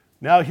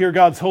Now hear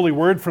God's holy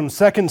word from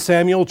 2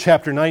 Samuel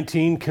chapter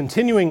 19.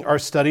 Continuing our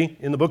study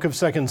in the book of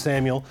 2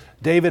 Samuel,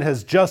 David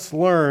has just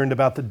learned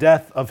about the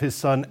death of his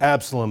son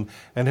Absalom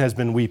and has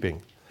been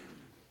weeping.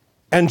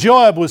 And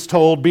Joab was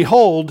told,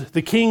 "Behold,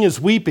 the king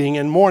is weeping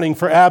and mourning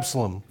for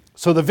Absalom."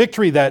 So the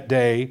victory that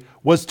day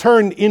was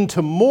turned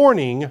into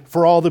mourning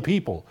for all the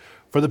people.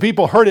 For the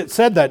people heard it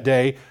said that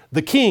day,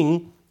 "The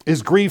king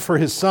is grieved for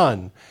his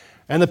son."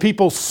 And the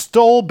people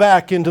stole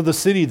back into the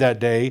city that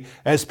day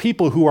as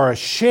people who are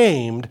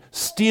ashamed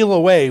steal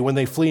away when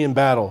they flee in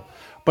battle.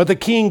 But the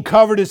king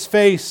covered his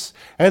face,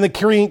 and the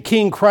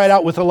king cried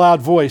out with a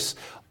loud voice,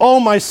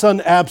 "Oh, my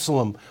son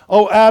Absalom!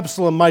 Oh,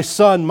 Absalom, my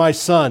son, my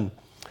son!"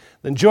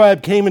 Then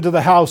Joab came into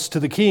the house to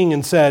the king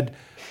and said,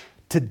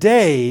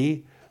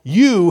 "Today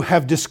you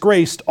have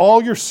disgraced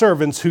all your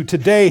servants who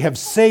today have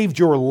saved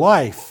your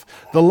life,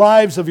 the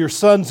lives of your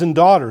sons and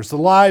daughters, the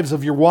lives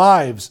of your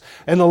wives,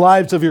 and the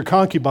lives of your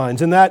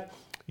concubines, and that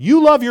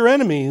you love your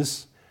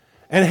enemies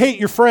and hate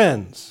your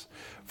friends.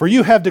 For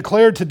you have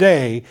declared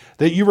today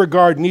that you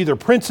regard neither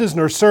princes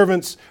nor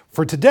servants.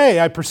 For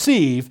today I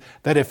perceive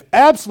that if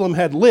Absalom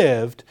had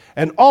lived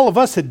and all of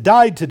us had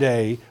died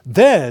today,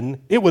 then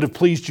it would have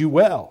pleased you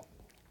well.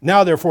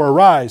 Now therefore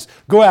arise,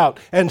 go out,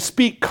 and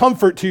speak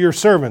comfort to your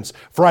servants.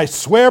 For I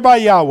swear by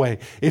Yahweh,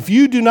 if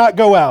you do not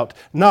go out,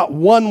 not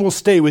one will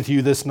stay with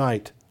you this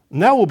night.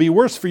 And that will be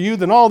worse for you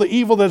than all the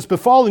evil that has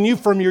befallen you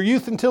from your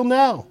youth until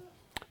now."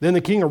 Then the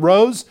king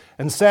arose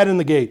and sat in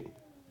the gate.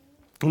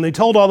 And they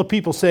told all the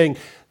people, saying,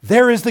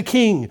 "There is the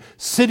king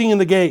sitting in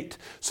the gate."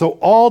 So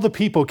all the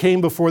people came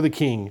before the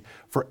king,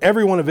 for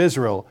every one of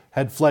Israel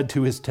had fled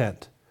to his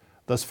tent.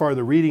 Thus far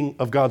the reading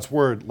of God's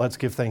word. Let's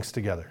give thanks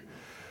together.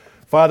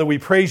 Father, we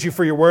praise you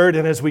for your word,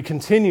 and as we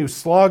continue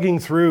slogging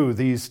through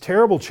these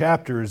terrible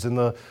chapters in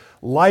the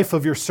life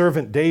of your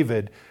servant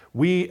David,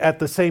 we at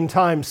the same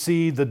time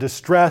see the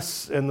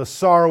distress and the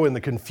sorrow and the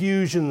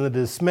confusion and the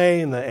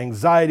dismay and the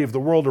anxiety of the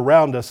world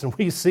around us, and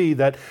we see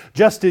that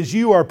just as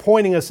you are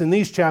pointing us in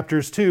these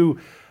chapters to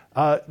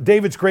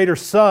David's greater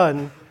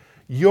son,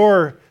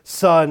 your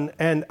Son,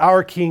 and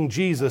our King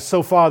Jesus.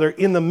 So, Father,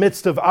 in the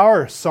midst of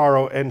our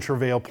sorrow and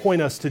travail,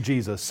 point us to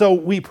Jesus. So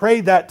we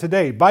pray that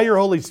today, by your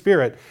Holy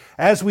Spirit,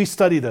 as we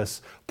study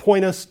this,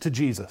 point us to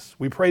Jesus.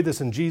 We pray this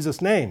in Jesus'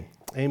 name.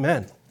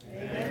 Amen.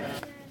 Amen.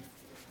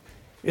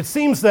 It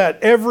seems that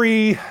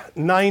every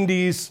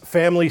 90s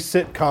family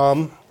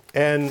sitcom,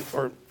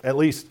 or at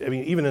least,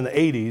 even in the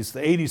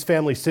 80s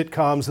family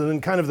sitcoms, and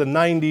then kind of the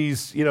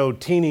 90s,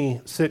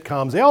 teeny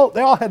sitcoms,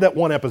 they all had that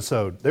one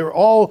episode. They were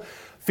all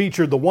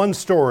featured the one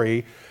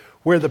story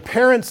where the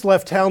parents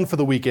left town for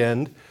the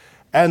weekend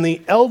and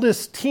the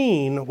eldest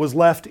teen was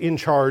left in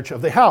charge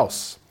of the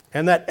house.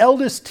 And that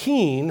eldest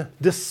teen,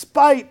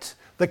 despite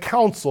the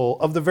counsel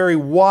of the very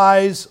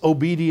wise,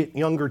 obedient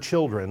younger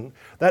children,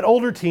 that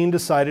older teen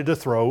decided to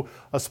throw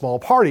a small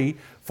party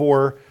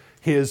for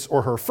his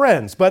or her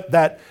friends. But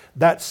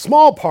that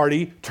small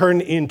party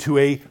turned into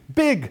a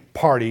big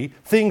party.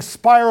 Things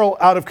spiral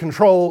out of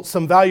control.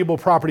 Some valuable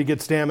property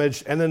gets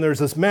damaged. And then there's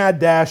this mad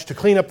dash to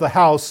clean up the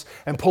house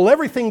and pull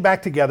everything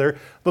back together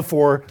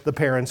before the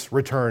parents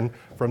return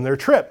from their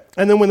trip.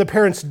 And then when the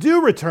parents do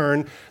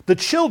return, the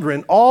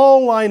children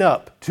all line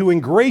up to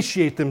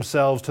ingratiate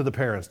themselves to the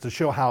parents, to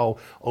show how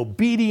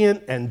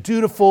obedient and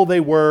dutiful they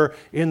were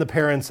in the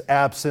parents'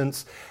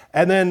 absence.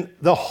 And then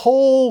the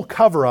whole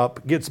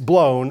cover-up gets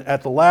blown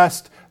at the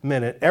last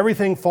minute.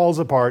 Everything falls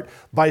apart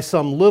by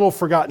some little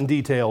forgotten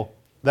detail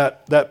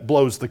that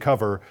blows the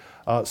cover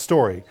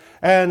story.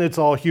 And it's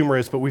all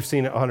humorous, but we've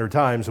seen it 100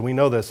 times, and we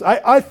know this.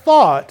 I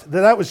thought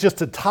that was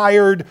just a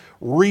tired,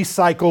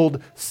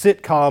 recycled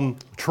sitcom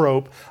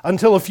trope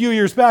until a few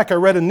years back I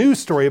read a news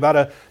story about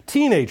a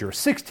teenager,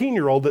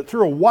 16-year-old, that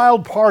threw a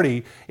wild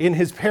party in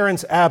his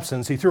parents'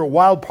 absence. He threw a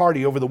wild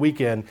party over the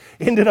weekend,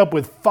 ended up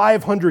with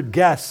 500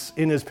 guests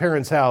in his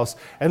parents' house,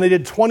 and they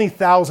did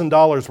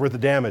 $20,000 worth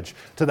of damage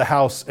to the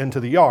house and to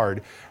the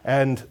yard.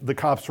 And the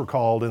cops were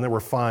called, and there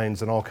were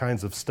fines and all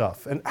kinds of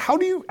stuff. And how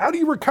do you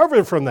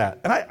recover from that?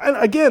 And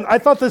again, I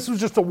thought this was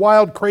just a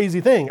wild,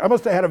 crazy thing. I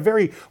must have had a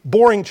very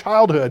boring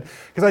childhood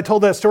because I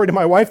told that story to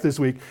my wife this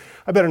week.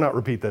 I better not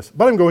repeat this,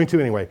 but I'm going to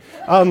anyway.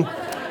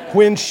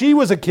 When she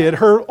was a kid,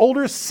 her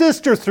older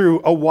sister threw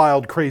a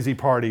wild, crazy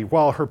party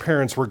while her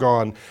parents were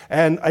gone.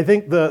 And I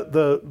think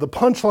the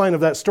punchline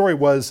of that story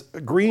was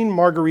green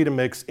margarita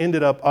mix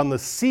ended up on the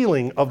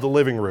ceiling of the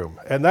living room.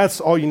 And that's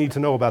all you need to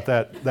know about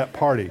that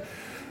party.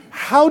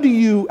 How do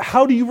you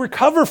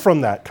recover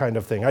from that kind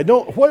of thing?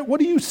 What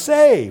do you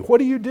say? What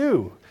do you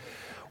do?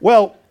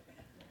 Well,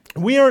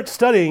 we aren't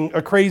studying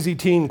a crazy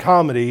teen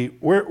comedy.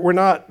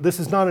 This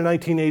is not a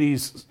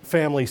 1980s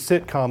family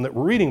sitcom that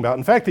we're reading about.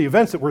 In fact, the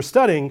events that we're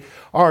studying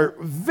are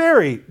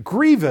very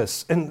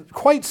grievous and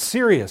quite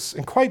serious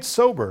and quite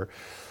sober.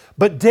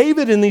 But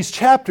David in these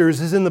chapters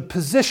is in the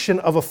position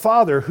of a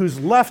father who's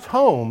left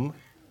home,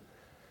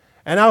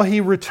 and now he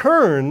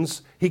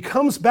returns. He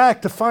comes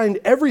back to find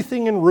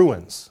everything in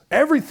ruins.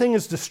 Everything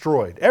is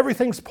destroyed.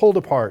 Everything's pulled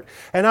apart.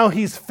 And now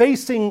he's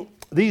facing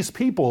these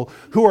people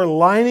who are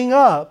lining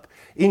up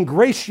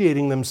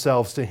ingratiating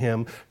themselves to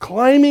him,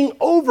 climbing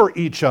over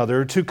each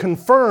other to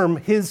confirm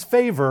his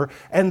favor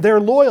and their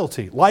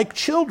loyalty. Like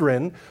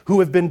children who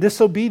have been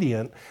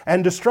disobedient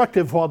and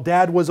destructive while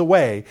dad was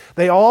away,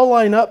 they all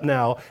line up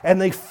now and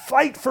they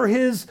fight for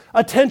his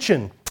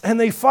attention, and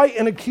they fight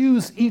and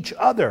accuse each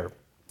other.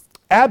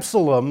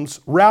 Absalom's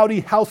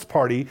rowdy house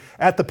party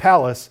at the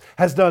palace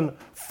has done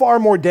far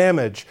more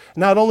damage,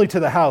 not only to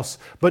the house,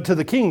 but to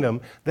the kingdom,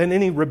 than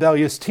any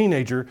rebellious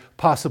teenager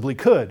possibly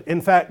could.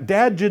 In fact,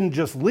 Dad didn't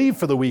just leave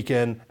for the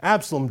weekend.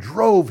 Absalom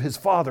drove his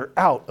father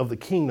out of the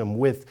kingdom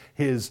with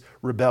his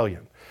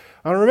rebellion.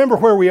 Now remember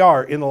where we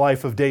are in the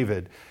life of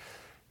David.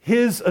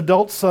 His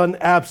adult son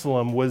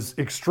Absalom was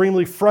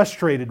extremely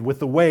frustrated with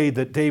the way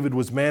that David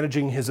was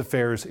managing his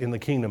affairs in the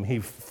kingdom. He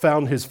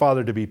found his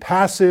father to be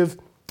passive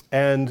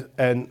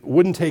and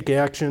wouldn't take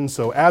action,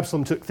 so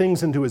Absalom took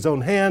things into his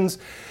own hands.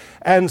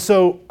 And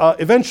so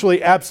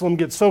eventually Absalom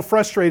gets so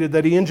frustrated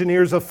that he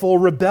engineers a full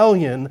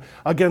rebellion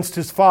against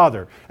his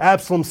father.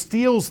 Absalom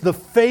steals the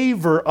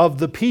favor of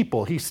the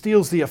people. He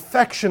steals the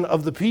affection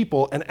of the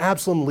people, and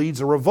Absalom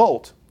leads a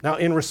revolt. Now,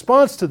 in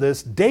response to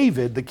this,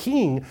 David, the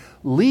king,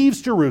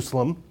 leaves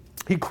Jerusalem.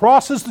 He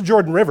crosses the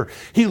Jordan River.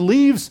 He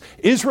leaves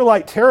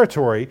Israelite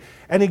territory,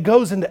 and he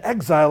goes into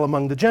exile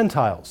among the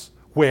Gentiles,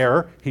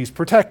 where he's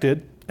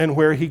protected and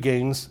where he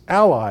gains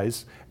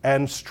allies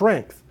and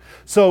strength.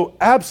 So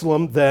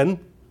Absalom then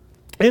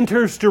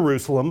enters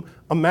Jerusalem,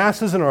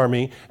 amasses an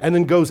army, and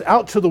then goes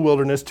out to the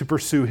wilderness to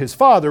pursue his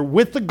father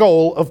with the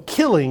goal of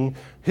killing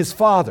his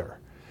father.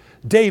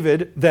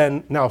 David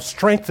then, now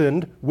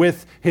strengthened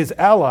with his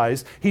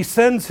allies, he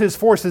sends his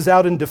forces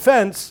out in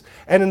defense,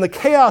 and in the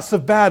chaos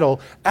of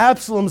battle,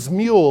 Absalom's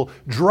mule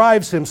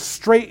drives him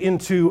straight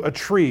into a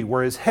tree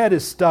where his head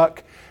is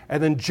stuck,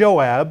 and then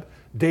Joab,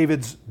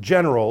 David's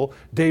general,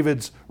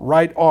 David's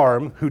right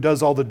arm, who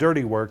does all the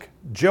dirty work,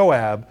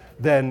 Joab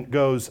then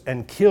goes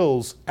and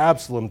kills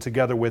Absalom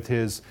together with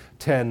his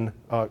 10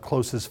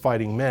 closest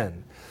fighting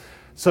men.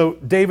 So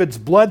David's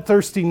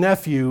bloodthirsty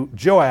nephew,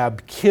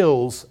 Joab,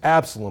 kills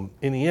Absalom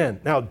in the end.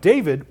 Now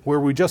David, where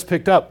we just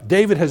picked up,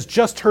 David has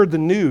just heard the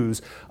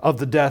news of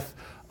the death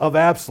of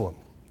Absalom,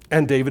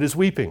 and David is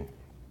weeping.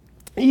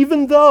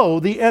 Even though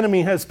the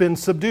enemy has been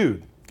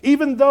subdued,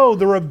 even though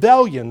the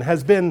rebellion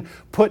has been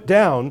put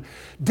down,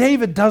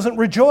 David doesn't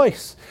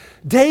rejoice.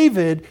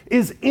 David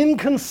is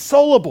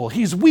inconsolable.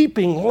 He's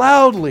weeping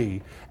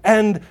loudly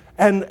and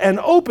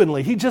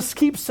openly. He just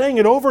keeps saying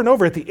it over and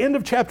over. At the end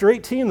of chapter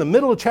 18, the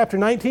middle of chapter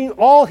 19,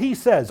 all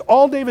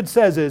David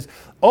says is,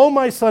 "Oh,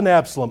 my son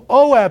Absalom,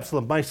 oh,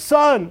 Absalom, my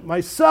son, my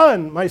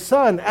son, my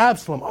son,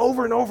 Absalom,"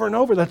 over and over and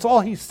over. That's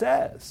all he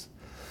says.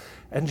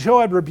 And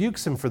Joab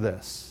rebukes him for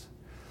this,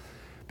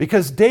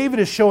 because David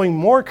is showing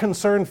more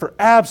concern for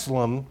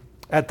Absalom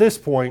at this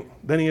point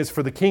than he is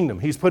for the kingdom.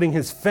 He's putting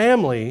his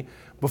family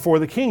before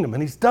the kingdom,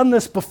 and he's done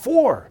this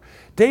before.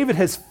 David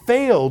has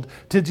failed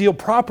to deal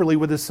properly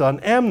with his son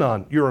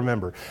Amnon, you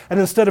remember. And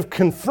instead of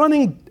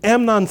confronting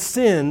Amnon's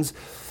sins,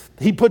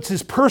 he puts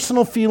his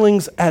personal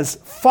feelings as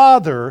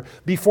father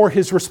before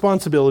his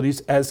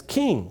responsibilities as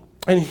king.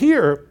 And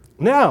here,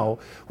 now,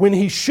 when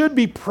he should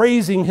be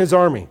praising his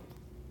army,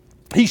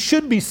 he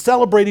should be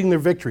celebrating their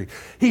victory,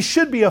 he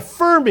should be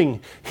affirming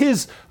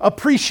his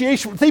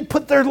appreciation. They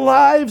put their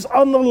lives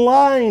on the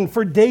line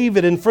for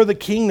David and for the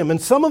kingdom, and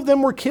some of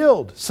them were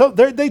killed. So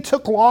they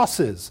took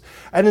losses.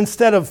 And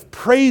instead of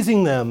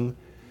praising them,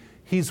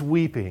 he's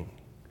weeping.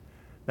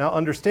 Now,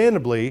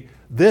 understandably,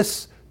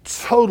 this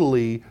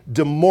totally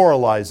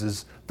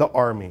demoralizes the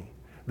army.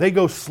 They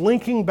go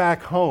slinking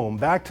back home,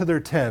 back to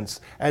their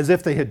tents, as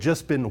if they had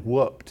just been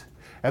whooped,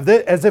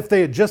 as if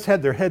they had just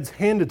had their heads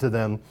handed to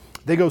them.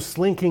 They go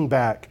slinking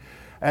back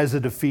as a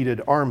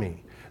defeated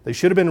army. They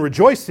should have been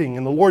rejoicing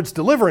in the Lord's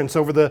deliverance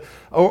over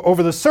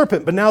the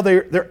serpent, but now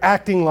they're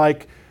acting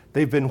like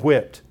they've been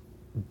whipped.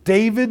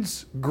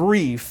 David's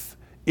grief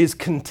is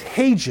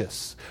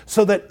contagious,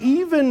 so that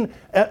even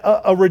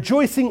a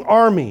rejoicing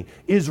army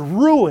is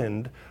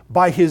ruined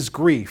by his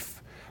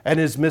grief and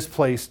his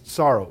misplaced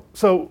sorrow.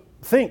 So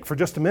think for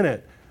just a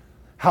minute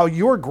how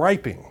your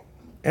griping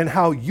and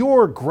how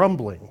your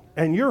grumbling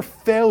and your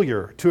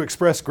failure to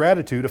express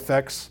gratitude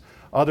affects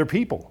other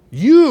people.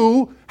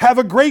 You have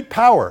a great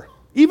power,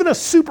 even a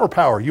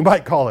superpower, you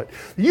might call it.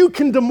 You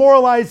can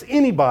demoralize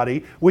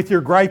anybody with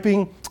your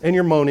griping and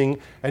your moaning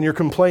and your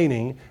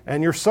complaining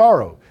and your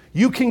sorrow.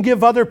 You can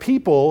give other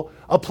people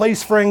a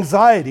place for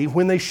anxiety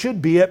when they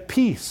should be at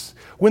peace,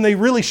 when they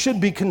really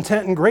should be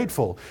content and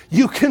grateful.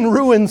 You can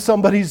ruin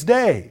somebody's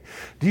day.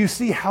 Do you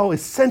see how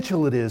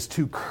essential it is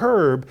to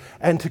curb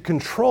and to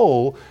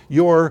control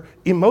your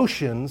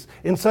emotions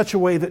in such a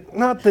way that,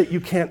 not that you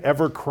can't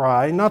ever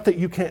cry, not that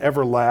you can't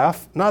ever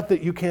laugh, not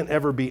that you can't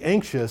ever be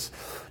anxious,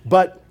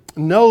 but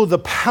know the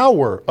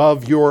power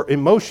of your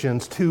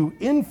emotions to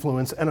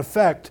influence and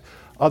affect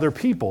other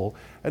people,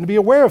 and to be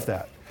aware of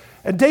that.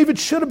 And David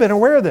should have been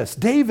aware of this.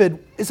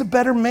 David is a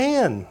better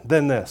man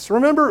than this.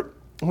 Remember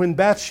when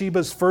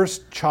Bathsheba's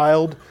first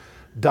child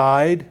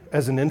died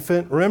as an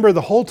infant. Remember,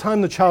 the whole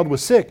time the child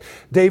was sick,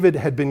 David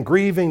had been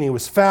grieving, he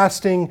was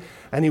fasting,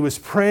 and he was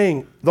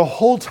praying the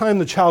whole time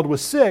the child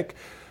was sick.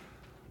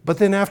 But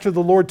then after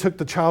the Lord took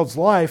the child's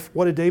life,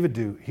 what did David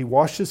do? He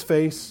washed his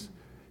face,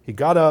 he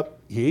got up,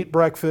 he ate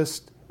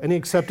breakfast, and he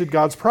accepted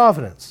God's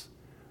providence.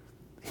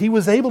 He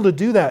was able to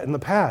do that in the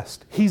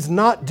past. He's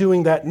not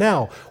doing that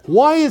now.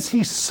 Why is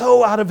he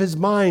so out of his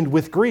mind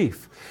with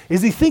grief?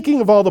 Is he thinking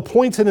of all the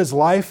points in his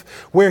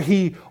life where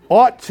he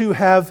ought to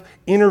have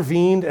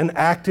intervened and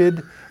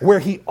acted, where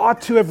he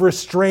ought to have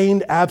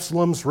restrained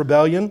Absalom's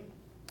rebellion?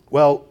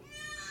 Well,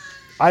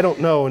 I don't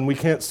know, and we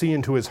can't see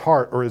into his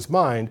heart or his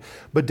mind,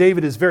 but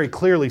David is very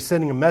clearly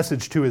sending a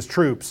message to his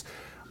troops.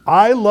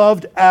 I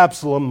loved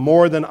Absalom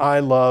more than I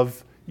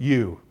love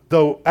you.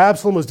 Though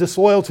Absalom was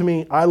disloyal to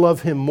me, I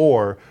love him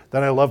more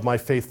than I love my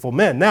faithful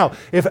men. Now,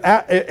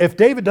 if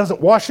David doesn't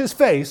wash his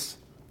face,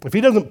 if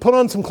he doesn't put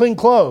on some clean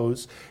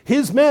clothes,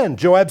 his men,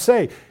 Joab,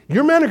 say,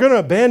 your men are going to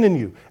abandon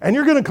you, and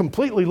you're going to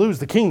completely lose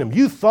the kingdom.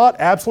 You thought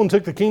Absalom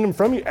took the kingdom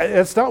from you?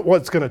 That's not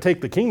what's going to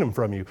take the kingdom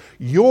from you.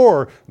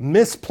 Your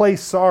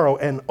misplaced sorrow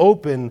and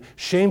open,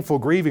 shameful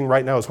grieving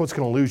right now is what's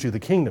going to lose you the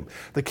kingdom.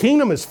 The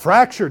kingdom is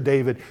fractured,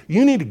 David.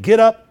 You need to get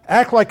up,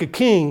 act like a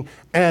king,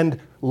 and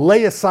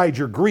lay aside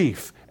your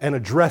grief and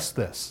address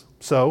this.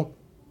 So,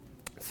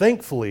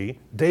 thankfully,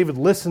 David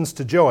listens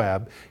to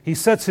Joab. He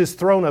sets his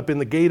throne up in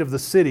the gate of the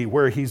city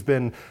where he's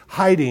been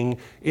hiding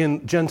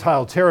in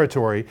Gentile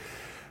territory.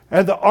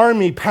 And the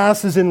army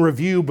passes in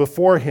review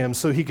before him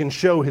so he can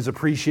show his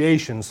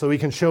appreciation, so he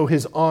can show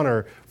his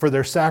honor for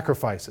their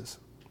sacrifices.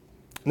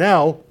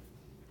 Now,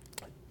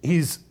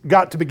 he's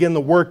got to begin the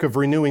work of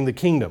renewing the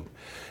kingdom.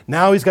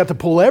 Now he's got to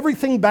pull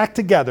everything back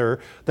together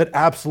that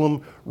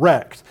Absalom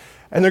wrecked.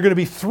 And there are going to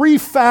be three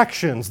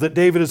factions that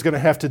David is going to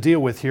have to deal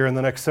with here in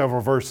the next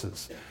several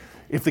verses.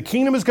 If the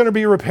kingdom is going to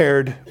be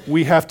repaired,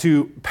 we have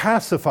to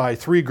pacify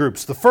three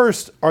groups. The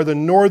first are the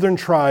northern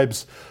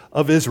tribes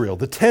of Israel,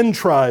 the 10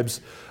 tribes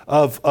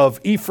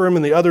of Ephraim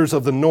and the others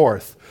of the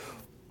north.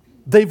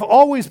 They've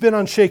always been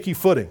on shaky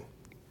footing.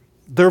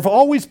 There have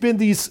always been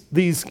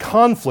these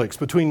conflicts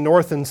between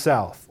north and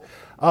south.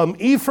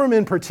 Ephraim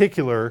in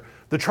particular,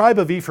 the tribe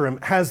of Ephraim,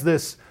 has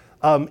this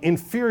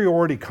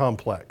inferiority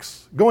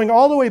complex, going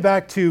all the way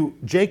back to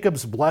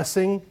Jacob's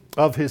blessing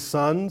of his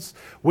sons.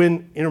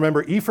 When, you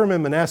remember, Ephraim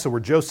and Manasseh were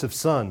Joseph's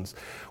sons.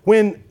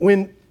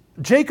 When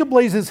Jacob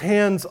lays his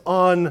hands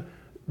on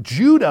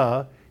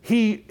Judah,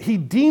 he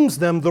deems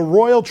them the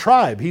royal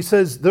tribe. He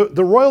says,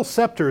 the royal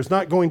scepter is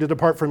not going to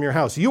depart from your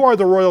house. You are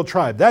the royal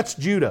tribe. That's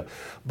Judah.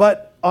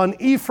 But on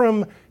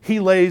Ephraim, he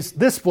lays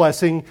this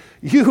blessing.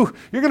 You're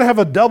going to have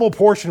a double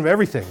portion of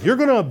everything. You're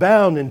going to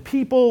abound in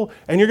people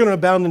and you're going to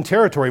abound in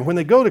territory. When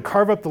they go to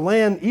carve up the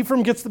land,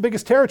 Ephraim gets the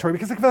biggest territory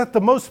because they've got the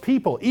most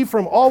people.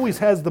 Ephraim always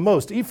has the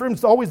most.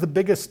 Ephraim's always the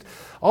biggest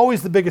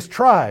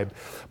tribe.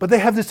 But they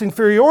have this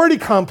inferiority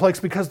complex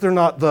because they're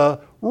not the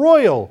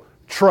royal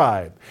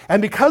tribe.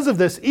 And because of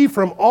this,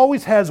 Ephraim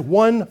always has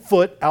one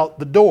foot out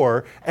the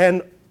door,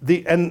 and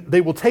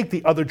they will take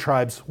the other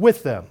tribes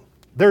with them.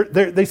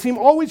 They seem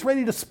always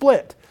ready to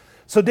split.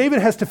 So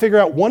David has to figure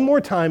out one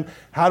more time,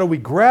 how do we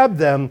grab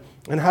them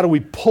and how do we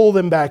pull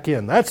them back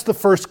in? That's the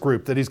first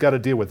group that he's got to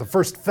deal with, the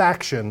first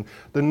faction,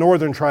 the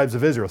northern tribes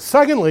of Israel.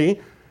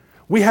 Secondly,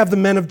 we have the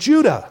men of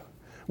Judah.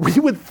 We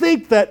would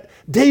think that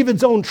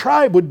David's own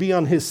tribe would be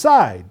on his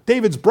side.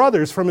 David's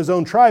brothers from his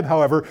own tribe,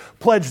 however,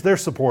 pledged their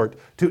support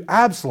to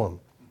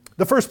Absalom.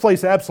 The first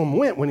place Absalom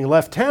went when he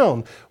left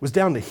town was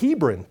down to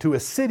Hebron, to a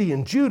city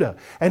in Judah,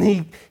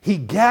 and he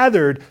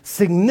gathered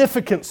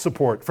significant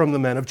support from the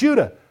men of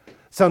Judah.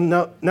 So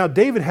now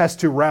David has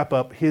to wrap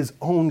up his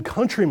own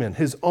countrymen,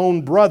 his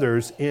own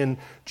brothers in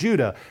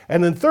Judah.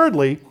 And then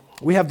thirdly,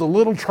 we have the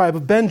little tribe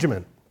of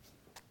Benjamin.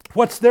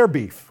 What's their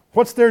beef?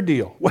 What's their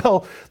deal?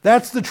 Well,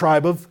 that's the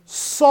tribe of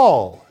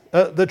Saul,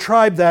 the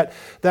tribe that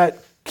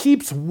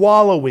keeps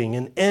wallowing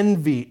in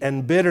envy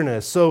and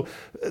bitterness. So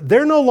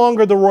they're no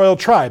longer the royal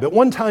tribe. At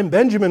one time,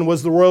 Benjamin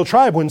was the royal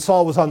tribe when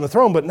Saul was on the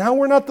throne, but now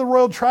we're not the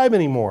royal tribe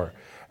anymore.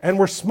 And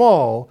we're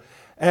small,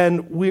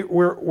 and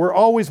we're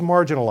always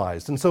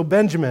marginalized. And so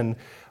Benjamin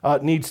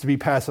needs to be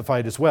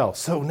pacified as well.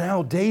 So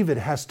now David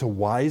has to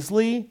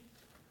wisely,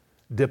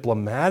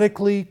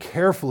 diplomatically,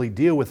 carefully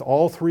deal with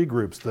all three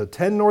groups, the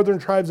 10 northern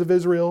tribes of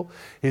Israel,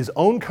 his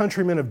own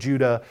countrymen of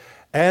Judah,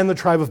 and the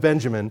tribe of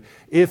Benjamin,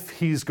 if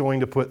he's going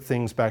to put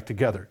things back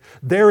together.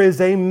 There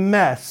is a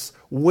mess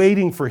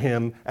waiting for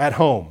him at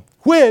home,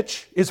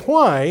 which is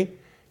why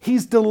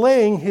he's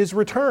delaying his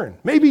return.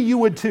 Maybe you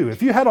would too.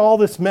 If you had all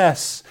this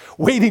mess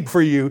waiting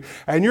for you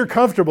and you're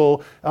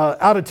comfortable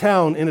out of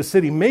town in a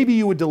city, maybe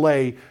you would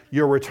delay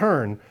your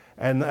return.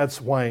 And that's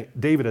why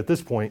David at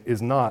this point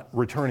is not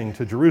returning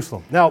to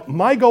Jerusalem. Now,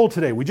 my goal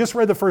today, we just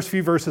read the first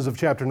few verses of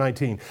chapter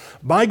 19.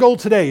 My goal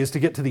today is to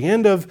get to the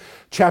end of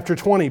chapter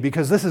 20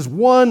 because this is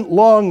one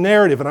long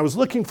narrative. And I was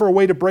looking for a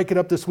way to break it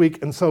up this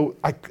week. And so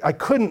I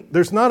couldn't,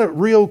 there's not a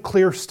real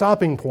clear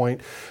stopping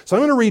point. So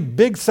I'm going to read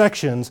big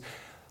sections.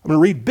 I'm going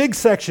to read big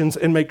sections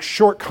and make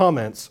short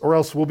comments, or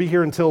else we'll be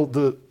here until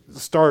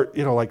start,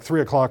 like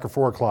 3 o'clock or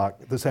 4 o'clock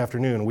this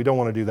afternoon, and we don't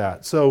want to do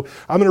that. So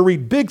I'm going to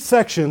read big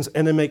sections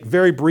and then make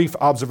very brief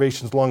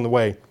observations along the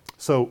way.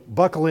 So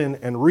buckle in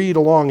and read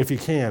along if you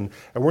can,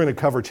 and we're going to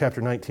cover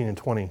chapter 19 and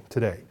 20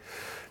 today.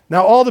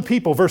 Now all the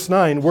people, verse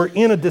 9, were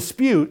in a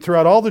dispute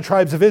throughout all the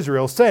tribes of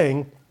Israel,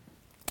 saying,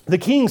 "The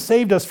king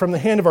saved us from the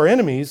hand of our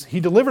enemies. He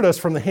delivered us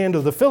from the hand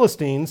of the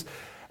Philistines,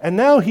 and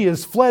now he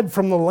has fled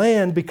from the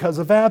land because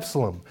of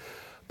Absalom.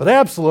 But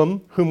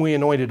Absalom, whom we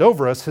anointed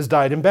over us, has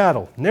died in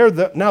battle.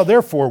 Now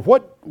therefore,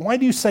 why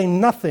do you say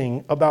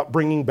nothing about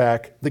bringing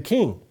back the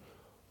king?"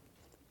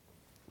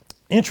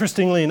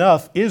 Interestingly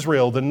enough,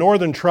 Israel, the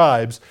northern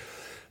tribes,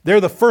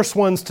 they're the first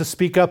ones to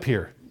speak up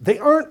here. They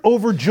aren't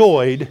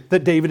overjoyed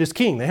that David is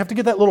king. They have to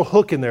get that little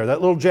hook in there, that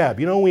little jab.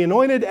 We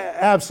anointed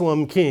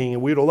Absalom king,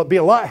 and we'd be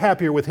a lot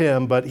happier with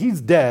him, but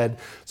he's dead.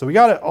 So we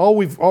got it. All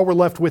we're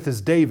left with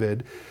is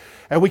David,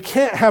 and we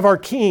can't have our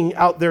king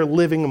out there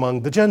living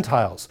among the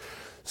Gentiles.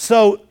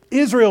 So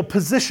Israel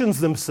positions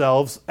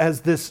themselves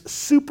as this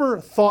super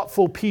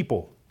thoughtful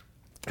people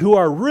who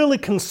are really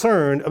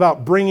concerned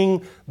about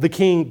bringing the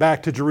king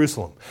back to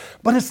Jerusalem.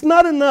 But it's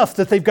not enough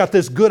that they've got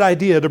this good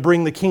idea to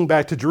bring the king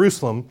back to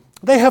Jerusalem.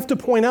 They have to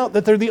point out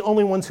that they're the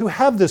only ones who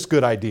have this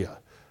good idea.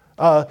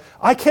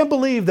 I can't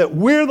believe that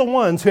we're the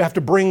ones who have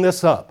to bring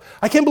this up.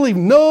 I can't believe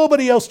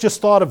nobody else just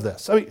thought of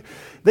this. I mean,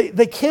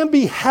 they can't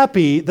be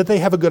happy that they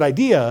have a good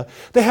idea.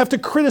 They have to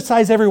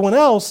criticize everyone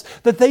else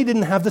that they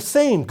didn't have the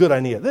same good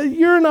idea.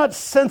 You're not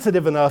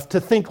sensitive enough to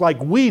think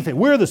like we think.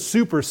 We're the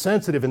super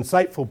sensitive,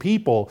 insightful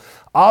people,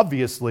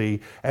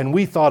 obviously, and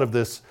we thought of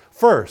this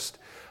first.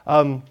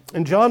 And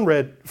John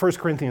read 1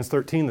 Corinthians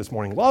 13 this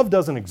morning. Love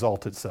doesn't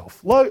exalt itself.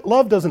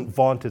 Love doesn't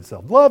vaunt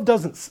itself. Love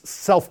doesn't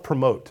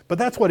self-promote. But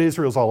that's what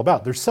Israel's all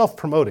about. They're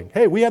self-promoting.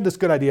 Hey, we had this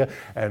good idea,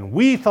 and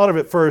we thought of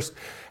it first,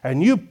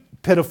 and you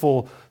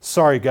pitiful,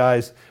 sorry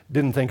guys,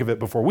 didn't think of it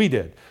before we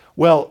did.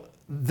 Well,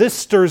 this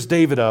stirs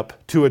David up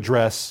to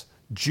address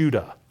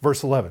Judah.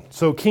 Verse 11.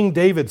 So King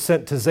David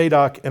sent to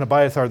Zadok and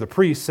Abiathar the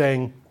priests,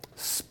 saying,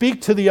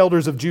 "Speak to the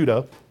elders of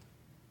Judah.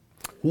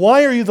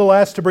 Why are you the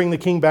last to bring the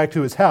king back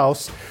to his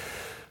house,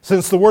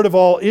 since the word of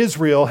all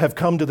Israel have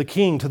come to the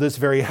king to this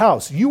very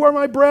house? You are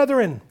my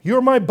brethren. You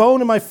are my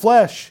bone and my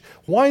flesh.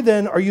 Why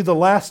then are you the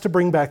last to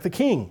bring back the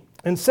king?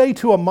 And say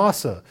to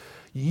Amasa,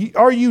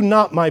 are you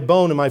not my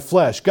bone and my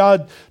flesh?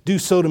 God, do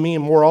so to me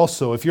and more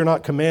also, if you're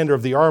not commander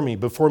of the army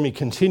before me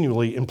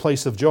continually in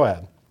place of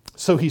Joab."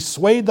 So he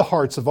swayed the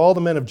hearts of all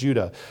the men of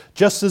Judah,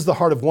 just as the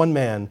heart of one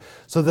man,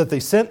 so that they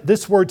sent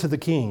this word to the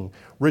king,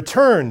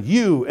 "Return,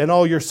 you and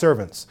all your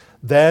servants."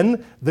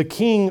 Then the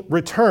king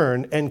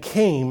returned and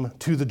came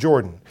to the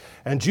Jordan.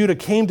 And Judah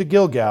came to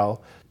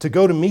Gilgal to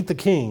go to meet the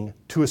king,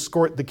 to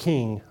escort the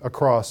king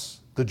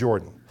across the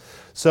Jordan.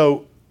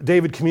 So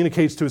David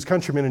communicates to his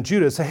countrymen in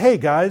Judah, say, "Hey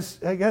guys,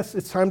 I guess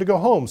it's time to go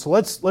home. So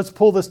let's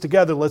pull this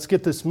together, let's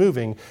get this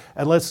moving,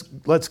 and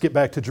let's get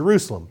back to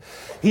Jerusalem."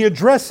 He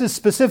addresses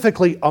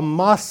specifically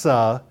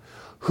Amasa,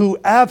 who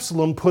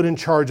Absalom put in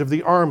charge of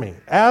the army.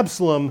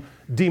 Absalom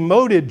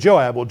demoted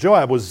Joab. Well,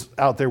 Joab was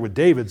out there with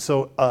David,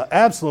 so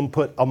Absalom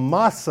put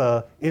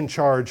Amasa in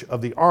charge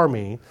of the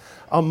army.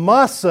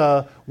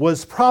 Amasa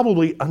was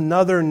probably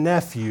another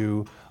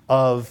nephew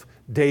of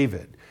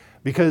David,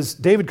 because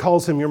David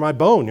calls him, "You're my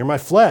bone, you're my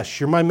flesh,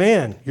 you're my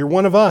man, you're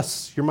one of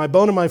us, you're my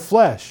bone and my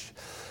flesh."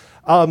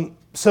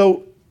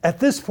 So at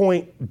this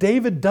point,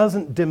 David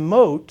doesn't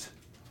demote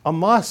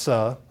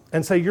Amasa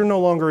and say, "You're no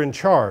longer in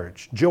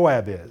charge,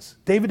 Joab is."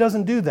 David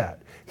doesn't do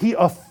that. He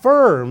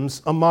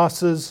affirms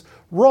Amasa's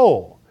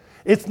role.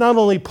 It's not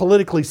only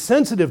politically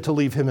sensitive to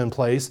leave him in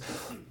place,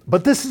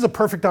 but this is a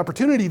perfect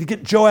opportunity to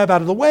get Joab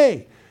out of the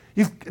way.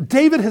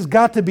 David has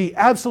got to be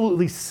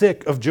absolutely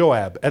sick of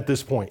Joab at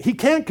this point. He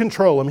can't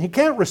control him. He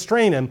can't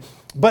restrain him,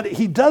 but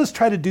he does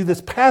try to do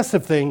this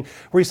passive thing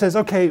where he says,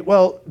 "Okay,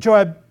 well,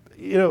 Joab,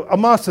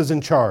 Amasa's in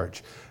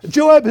charge.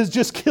 Joab has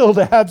just killed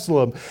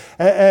Absalom."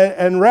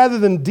 And rather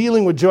than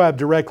dealing with Joab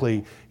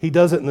directly, he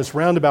does it in this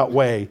roundabout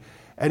way.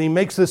 And he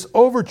makes this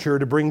overture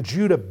to bring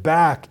Judah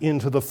back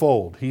into the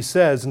fold. He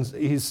says, and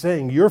he's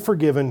saying, "You're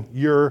forgiven,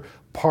 you're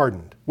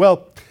pardoned."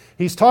 Well,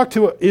 he's talked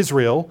to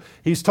Israel,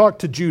 he's talked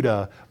to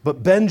Judah,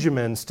 but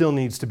Benjamin still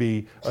needs to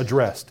be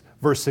addressed.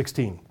 Verse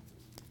 16.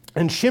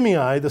 "And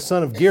Shimei, the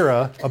son of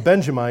Gera, a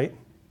Benjamite,"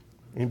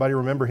 anybody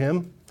remember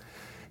him?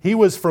 "He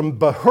was from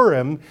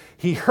Bahurim.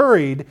 He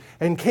hurried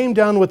and came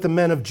down with the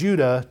men of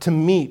Judah to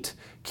meet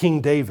King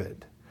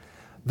David.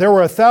 There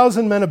were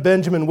 1,000 men of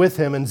Benjamin with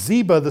him, and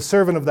Ziba, the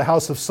servant of the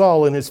house of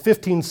Saul, and his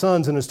 15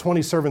 sons and his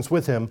 20 servants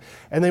with him.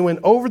 And they went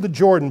over the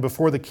Jordan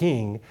before the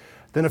king.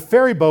 Then a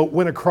ferry boat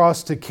went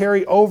across to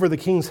carry over the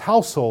king's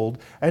household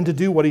and to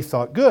do what he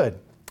thought good.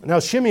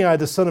 Now Shimei,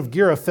 the son of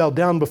Gera, fell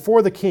down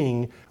before the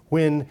king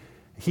when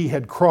he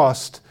had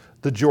crossed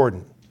the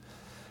Jordan."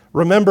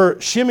 Remember,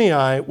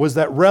 Shimei was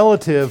that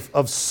relative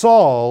of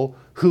Saul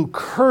who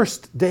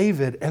cursed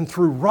David and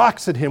threw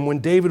rocks at him when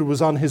David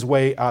was on his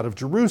way out of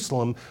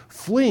Jerusalem,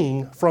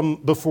 fleeing from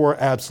before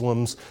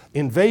Absalom's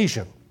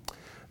invasion.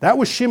 That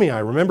was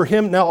Shimei. Remember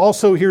him? Now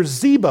also here's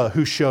Ziba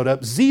who showed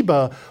up.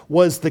 Ziba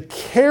was the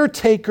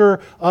caretaker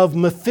of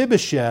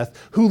Mephibosheth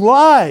who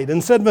lied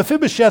and said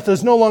Mephibosheth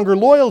is no longer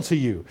loyal to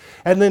you.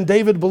 And then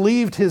David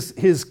believed his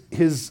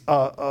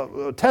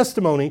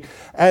testimony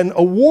and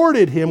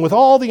awarded him with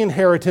all the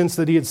inheritance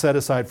that he had set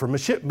aside for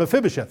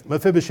Mephibosheth.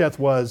 Mephibosheth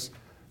was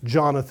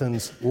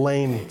Jonathan's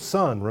lame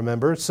son,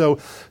 remember? So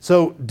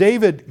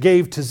David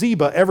gave to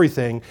Ziba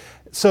everything.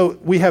 So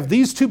we have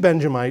these two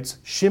Benjamites,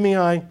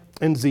 Shimei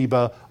and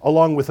Ziba,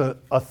 along with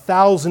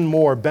 1,000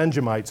 more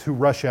Benjamites who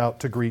rush out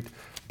to greet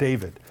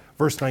David.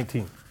 Verse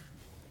 19.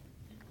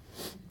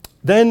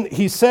 Then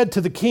he said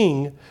to the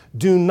king,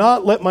 "Do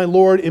not let my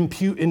lord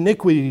impute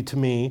iniquity to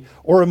me,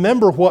 or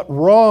remember what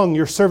wrong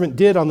your servant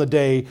did on the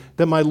day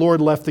that my lord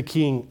the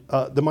king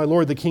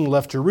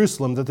left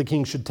Jerusalem, that the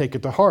king should take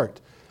it to heart.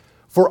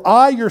 For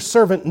I, your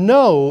servant,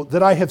 know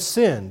that I have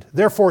sinned.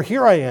 Therefore,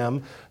 here I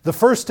am, the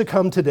first to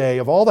come today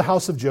of all the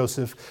house of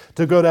Joseph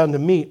to go down to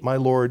meet my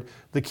lord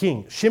the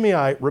king."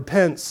 Shimei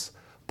repents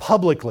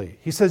publicly.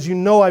 He says, "You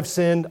know I've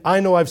sinned. I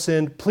know I've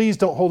sinned. Please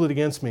don't hold it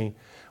against me."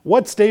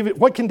 What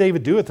can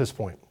David do at this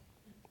point?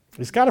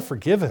 He's got to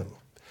forgive him.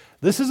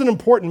 This is an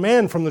important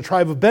man from the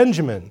tribe of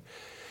Benjamin.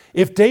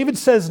 If David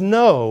says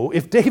no,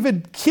 if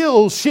David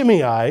kills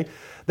Shimei,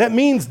 that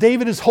means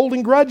David is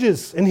holding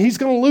grudges, and he's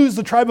going to lose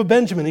the tribe of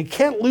Benjamin. He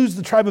can't lose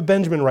the tribe of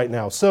Benjamin right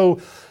now, so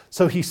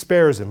he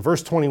spares him.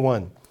 Verse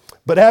 21.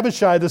 But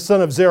Abishai, the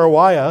son of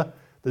Zeruiah,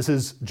 this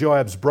is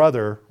Joab's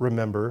brother,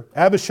 remember.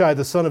 Abishai,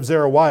 the son of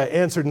Zeruiah,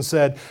 answered and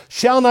said,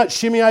 "Shall not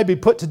Shimei be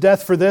put to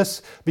death for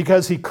this,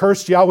 because he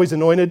cursed Yahweh's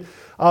anointed?"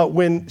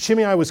 When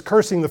Shimei was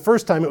cursing the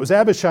first time, it was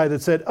Abishai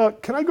that said,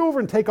 "Can I go over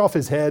and take off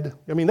his head?"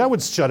 I mean, that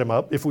would shut him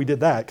up if we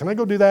did that. "Can I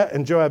go do that?"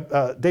 And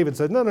David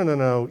said,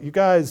 No. You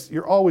guys,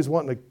 you're always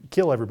wanting to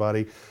kill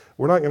everybody.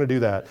 We're not going to do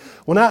that.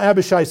 Well, now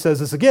Abishai says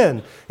this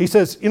again. He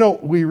says,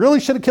 we really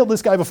should have killed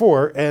this guy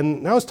before,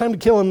 and now it's time to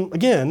kill him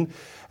again.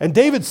 And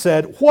David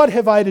said, "What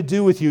have I to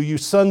do with you, you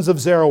sons of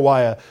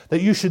Zeruiah,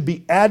 that you should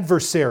be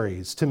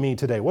adversaries to me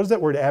today?" What is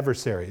that word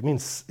adversary? It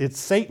means it's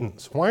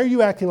Satan's. Why are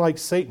you acting like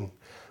Satan?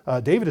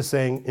 David is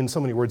saying in so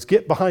many words,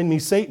 "Get behind me,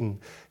 Satan,"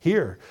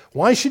 here.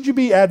 Why should you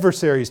be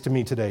adversaries to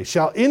me today?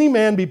 "Shall any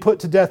man be put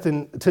to death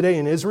today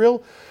in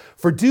Israel?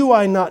 For do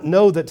I not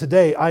know that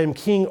today I am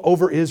king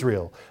over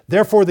Israel?"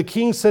 Therefore the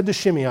king said to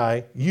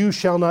Shimei, "You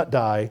shall not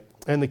die."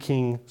 And the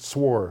king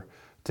swore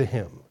to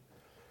him.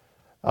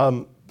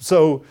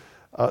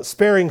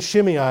 Sparing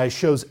Shimei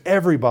shows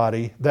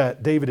everybody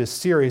that David is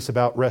serious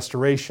about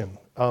restoration.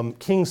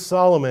 King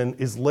Solomon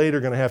is later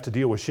going to have to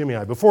deal with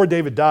Shimei. Before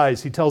David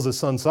dies, he tells his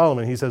son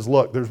Solomon, he says,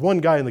 "Look, there's one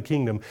guy in the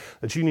kingdom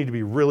that you need to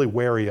be really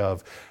wary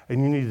of,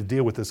 and you need to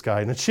deal with this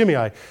guy." And it's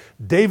Shimei.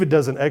 David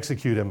doesn't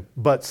execute him,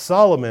 but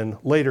Solomon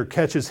later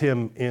catches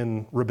him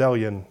in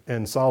rebellion,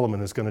 and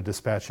Solomon is going to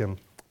dispatch him.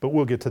 But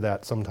we'll get to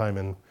that sometime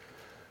in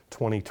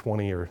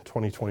 2020 or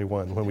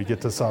 2021 when we get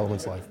to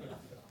Solomon's life.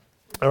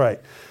 All right.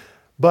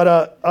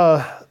 But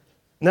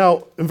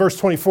now, in verse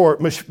 24,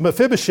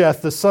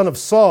 Mephibosheth, the son of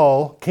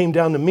Saul, came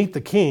down to meet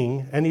the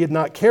king, and he had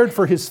not cared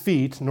for his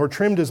feet, nor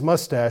trimmed his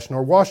mustache,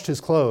 nor washed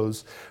his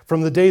clothes, from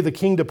the day the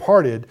king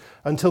departed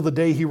until the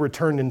day he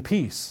returned in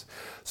peace.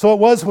 So it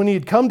was when he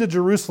had come to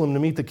Jerusalem to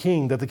meet the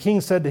king, that the king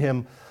said to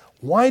him,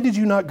 "Why did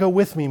you not go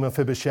with me,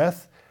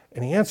 Mephibosheth?"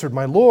 And he answered,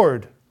 "My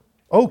lord,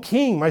 O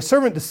king, my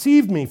servant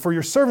deceived me, for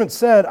your servant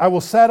said, I will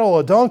saddle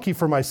a donkey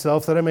for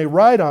myself, that I may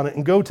ride on it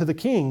and go to the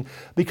king,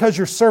 because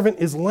your servant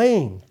is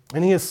lame.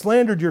 And he has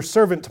slandered your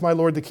servant to my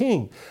lord the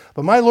king.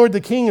 But my lord the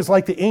king is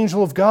like the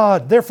angel of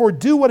God. Therefore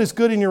do what is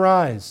good in your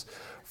eyes.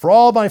 For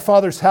all my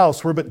father's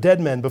house were but dead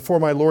men before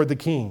my lord the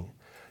king.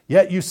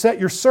 Yet you set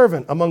your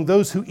servant among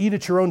those who eat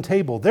at your own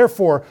table.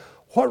 Therefore,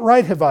 what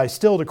right have I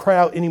still to cry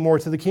out any more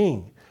to the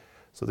king?"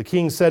 So the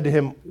king said to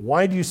him,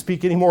 "Why do you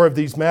speak any more of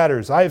these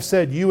matters? I have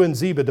said, you and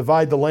Ziba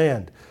divide the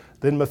land."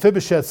 Then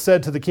Mephibosheth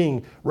said to the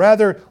king,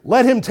 "Rather,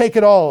 let him take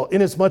it all,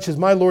 inasmuch as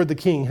my lord the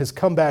king has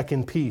come back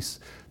in peace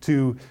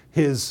to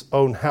his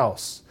own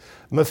house."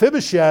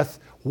 Mephibosheth,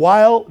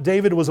 while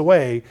David was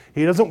away,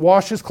 he doesn't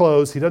wash his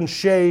clothes, he doesn't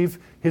shave,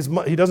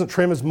 he doesn't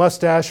trim his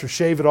mustache or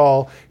shave at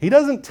all. He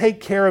doesn't take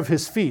care of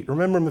his feet.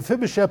 Remember,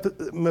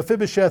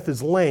 Mephibosheth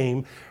is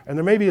lame, and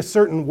there may be a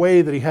certain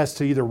way that he has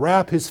to either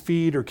wrap his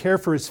feet or care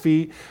for his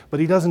feet, but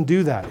he doesn't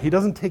do that. He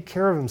doesn't take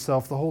care of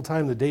himself the whole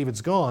time that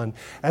David's gone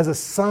as a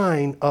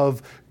sign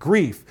of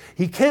grief.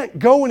 He can't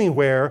go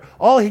anywhere.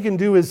 All he can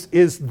do is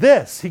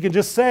this. He can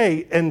just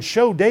say and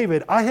show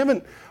David, I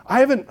haven't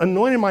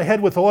anointed my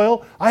head with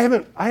oil. I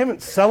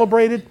haven't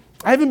celebrated.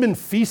 I haven't been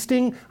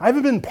feasting. I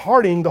haven't been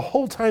partying the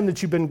whole time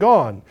that you've been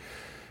gone.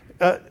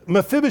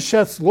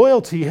 Mephibosheth's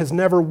loyalty has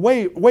never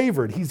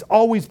wavered. He's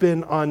always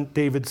been on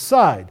David's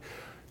side,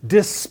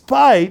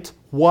 despite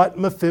what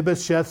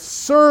Mephibosheth's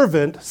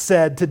servant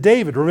said to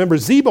David. Remember,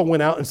 Ziba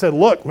went out and said,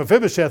 "Look,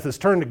 Mephibosheth has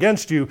turned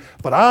against you,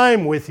 but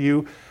I'm with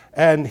you."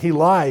 And he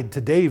lied to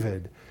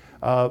David.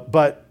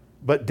 But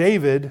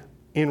David,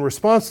 in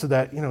response to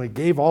that, he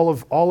gave all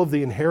of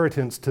the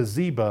inheritance to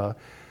Ziba.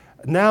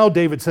 Now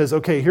David says,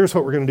 okay, here's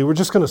what we're going to do. We're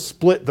just going to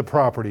split the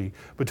property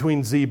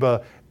between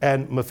Ziba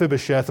and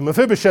Mephibosheth. And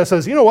Mephibosheth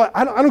says, you know what?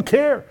 I don't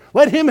care.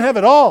 Let him have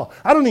it all.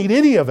 I don't need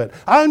any of it.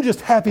 I'm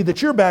just happy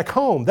that you're back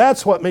home.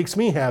 That's what makes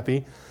me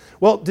happy.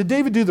 Well, did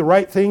David do the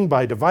right thing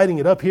by dividing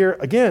it up here?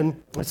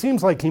 Again, it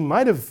seems like he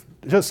might have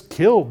just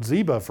killed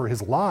Ziba for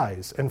his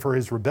lies and for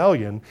his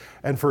rebellion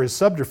and for his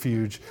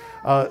subterfuge.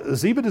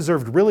 Ziba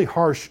deserved really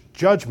harsh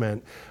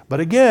judgment. But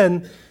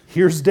again,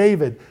 here's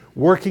David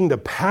working to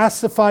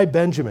pacify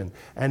Benjamin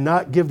and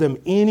not give them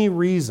any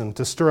reason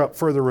to stir up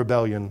further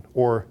rebellion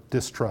or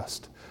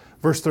distrust.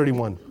 Verse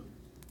 31,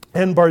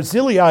 and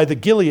Barzillai the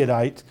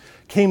Gileadite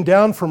came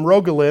down from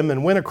Rogelim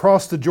and went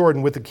across the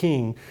Jordan with the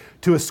king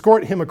to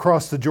escort him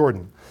across the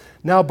Jordan.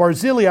 Now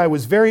Barzillai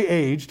was very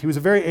aged, he was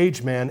a very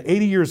aged man,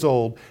 80 years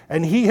old,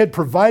 and he had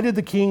provided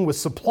the king with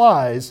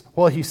supplies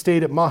while he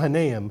stayed at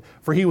Mahanaim,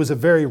 for he was a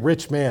very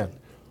rich man.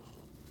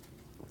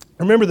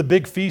 Remember the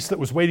big feast that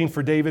was waiting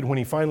for David when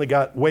he finally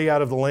got way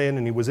out of the land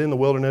and he was in the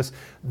wilderness?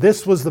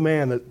 This was the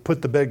man that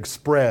put the big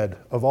spread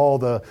of all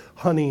the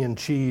honey and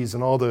cheese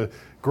and all the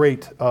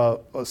great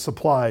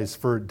supplies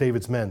for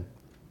David's men.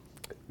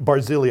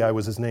 Barzillai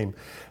was his name.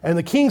 And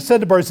the king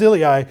said to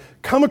Barzillai,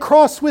 come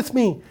across with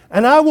me,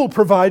 and I will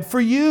provide for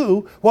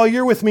you while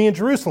you're with me in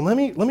Jerusalem. Let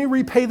me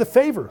repay the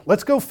favor.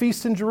 Let's go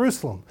feast in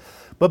Jerusalem.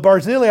 But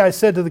Barzillai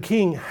said to the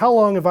king, how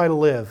long have I to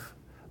live,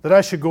 that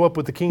I should go up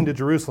with the king to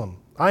Jerusalem?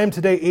 I am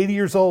today 80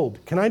 years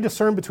old. Can I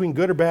discern between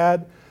good or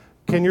bad?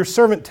 Can your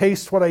servant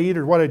taste what I eat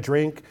or what I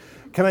drink?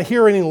 Can I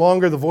hear any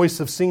longer the voice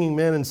of singing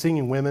men and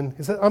singing women?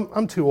 He said,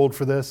 I'm too old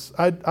for this.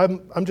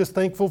 I'm just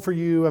thankful for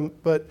you,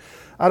 but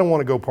I don't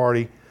want to go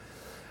party.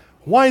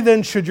 Why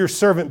then should your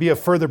servant be a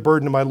further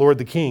burden to my lord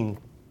the king?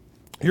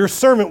 Your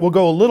servant will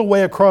go a little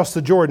way across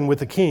the Jordan with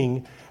the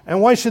king, and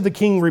why should the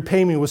king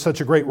repay me with such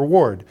a great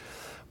reward?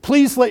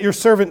 Please let your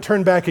servant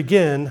turn back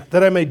again,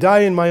 that I may die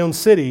in my own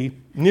city,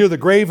 near the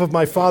grave of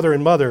my father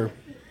and mother.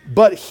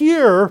 But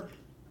here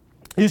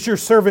is your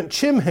servant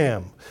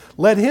Chimham.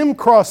 Let him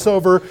cross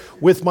over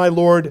with my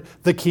lord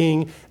the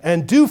king,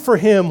 and do for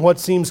him what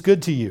seems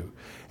good to you.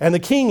 And the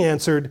king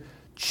answered,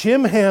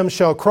 Chimham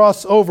shall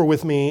cross over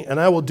with me, and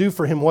I will do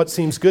for him what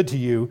seems good to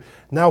you.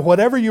 Now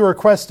whatever you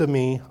request of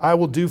me, I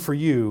will do for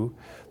you.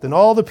 Then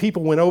all the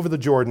people went over the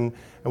Jordan,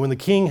 and when the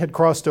king had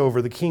crossed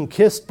over, the king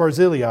kissed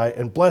Barzillai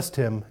and blessed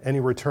him, and he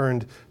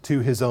returned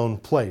to his own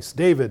place.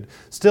 David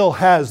still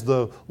has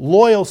the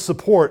loyal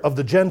support of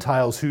the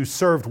Gentiles who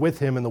served with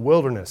him in the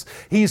wilderness.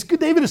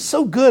 David is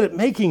so good at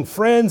making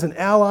friends and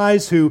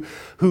allies who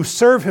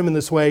serve him in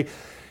this way.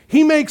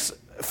 He makes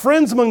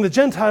friends among the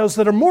Gentiles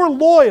that are more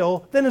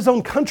loyal than his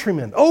own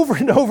countrymen. Over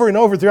and over and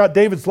over throughout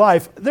David's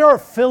life, there are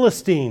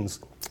Philistines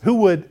who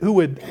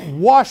would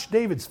wash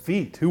David's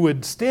feet, who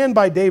would stand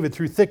by David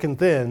through thick and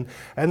thin,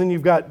 and then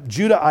you've got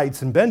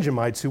Judahites and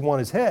Benjamites who want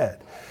his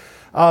head.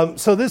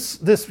 So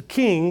this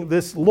king,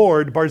 this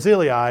Lord,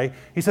 Barzillai,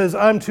 he says,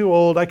 I'm too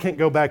old, I can't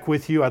go back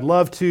with you. I'd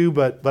love to,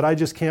 but I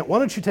just can't. Why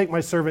don't you take my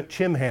servant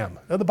Chimham?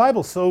 Now the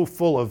Bible's so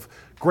full of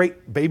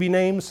great baby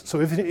names, so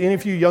if any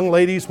of you young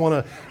ladies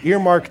want to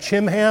earmark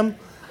Chimham,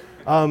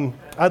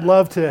 I'd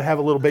love to have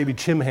a little baby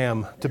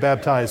Chimham to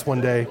baptize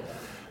one day.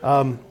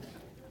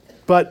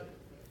 But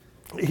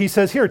he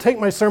says, here, take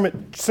my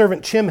servant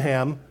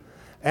Chimham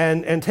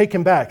and take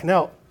him back.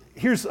 Now,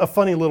 here's a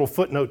funny little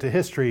footnote to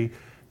history.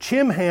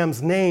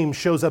 Chimham's name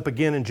shows up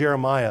again in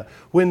Jeremiah.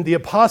 When the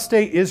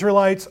apostate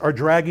Israelites are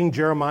dragging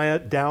Jeremiah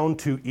down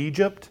to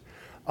Egypt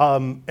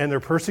and they're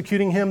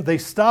persecuting him, they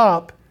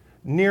stop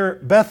near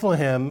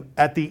Bethlehem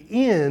at the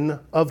inn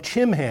of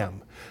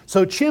Chimham.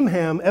 So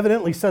Chimham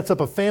evidently sets up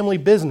a family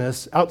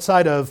business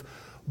outside of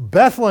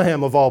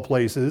Bethlehem of all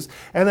places,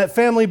 and that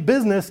family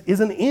business is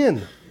an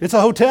inn. It's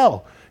a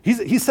hotel.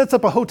 He sets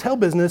up a hotel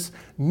business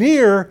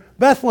near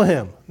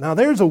Bethlehem. Now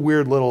there's a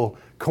weird little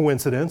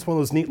coincidence, one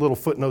of those neat little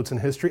footnotes in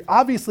history.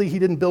 Obviously he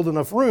didn't build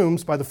enough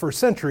rooms by the first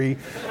century,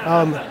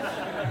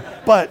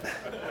 but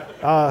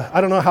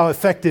I don't know how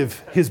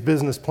effective his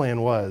business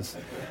plan was.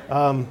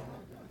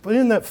 But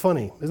isn't that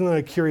funny? Isn't that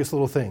a curious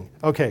little thing?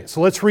 Okay,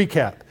 so let's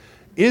recap.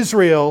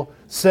 Israel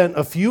sent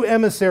a few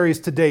emissaries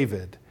to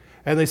David,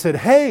 and they said,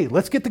 hey,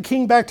 let's get the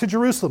king back to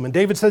Jerusalem. And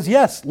David says,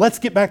 yes, let's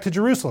get back to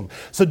Jerusalem.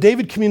 So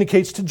David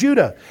communicates to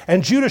Judah,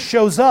 and Judah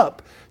shows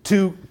up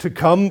to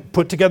come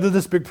put together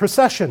this big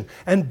procession.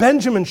 And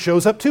Benjamin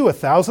shows up too,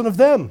 1,000 of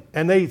them.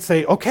 And they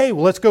say, okay,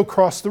 well, let's go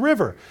cross the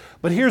river.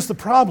 But here's the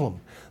problem.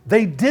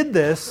 They did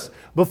this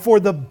before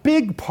the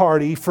big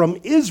party from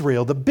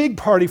Israel, the big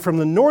party from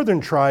the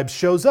northern tribes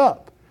shows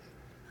up.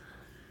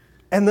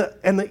 And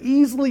the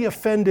easily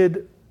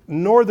offended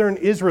northern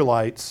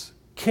Israelites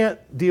can't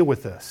deal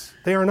with this.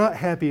 They are not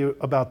happy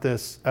about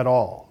this at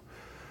all.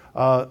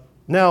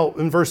 Now,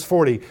 in verse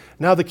 40,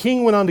 now the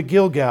king went on to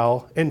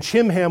Gilgal, and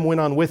Chimham went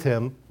on with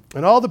him,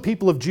 and all the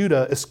people of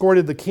Judah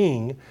escorted the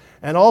king,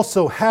 and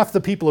also half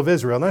the people of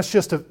Israel. And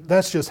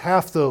that's just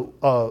half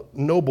the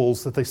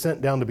nobles that they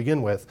sent down to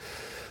begin with.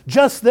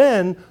 Just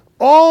then,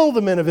 all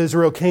the men of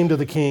Israel came to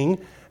the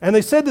king, and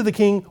they said to the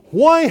king,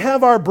 why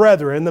have our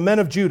brethren, the men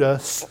of Judah,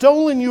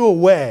 stolen you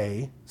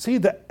away See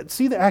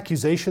the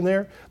accusation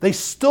there? They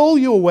stole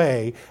you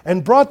away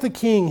and brought the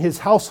king his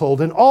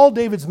household and all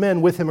David's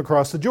men with him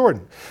across the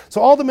Jordan. So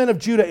all the men of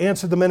Judah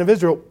answered the men of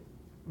Israel,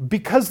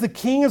 because the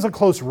king is a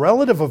close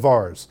relative of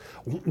ours.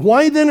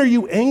 Why then are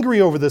you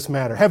angry over this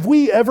matter? Have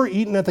we ever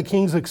eaten at the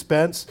king's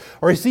expense?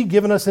 Or has he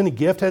given us any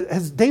gift?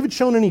 Has David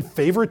shown any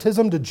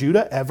favoritism to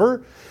Judah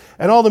ever?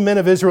 And all the men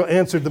of Israel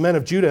answered the men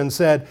of Judah and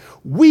said,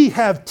 we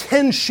have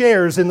 10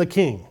 shares in the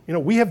king.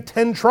 We have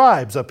 10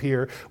 tribes up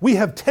here. We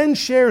have 10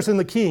 shares in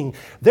the king.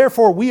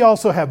 Therefore, we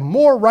also have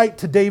more right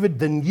to David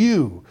than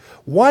you.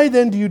 Why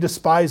then do you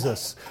despise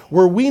us?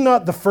 Were we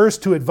not the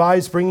first to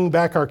advise bringing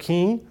back our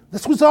king?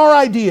 This was our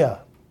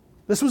idea.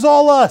 This was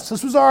all us.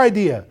 This was our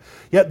idea.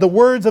 Yet the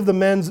words of the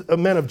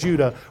men of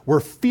Judah were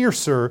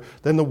fiercer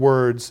than the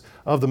words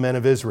of the men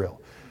of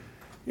Israel.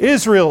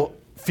 Israel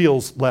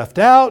feels left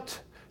out.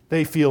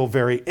 They feel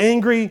very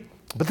angry,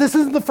 but this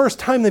isn't the first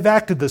time they've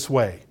acted this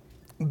way.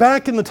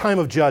 Back in the time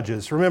of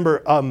Judges,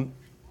 remember,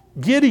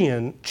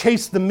 Gideon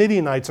chased the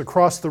Midianites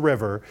across the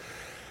river,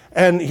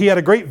 and he had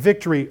a great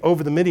victory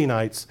over the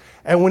Midianites.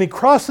 And when he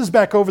crosses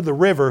back over the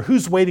river,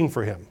 who's waiting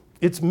for him?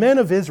 It's men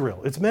of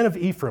Israel. It's men of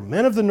Ephraim,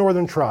 men of the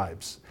northern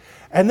tribes.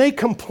 And they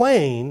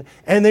complain,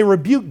 and they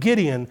rebuke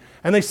Gideon,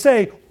 and they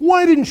say,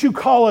 why didn't you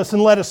call us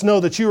and let us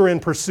know that you were in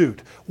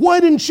pursuit? Why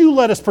didn't you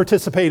let us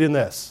participate in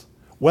this?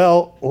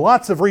 Well,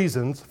 lots of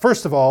reasons.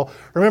 First of all,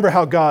 remember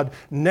how God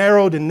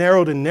narrowed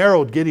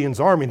Gideon's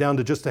army down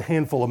to just a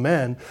handful of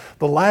men.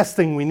 The last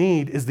thing we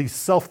need is these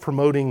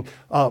self-promoting,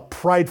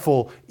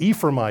 prideful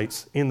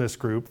Ephraimites in this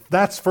group.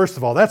 That's, first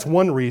of all, that's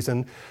one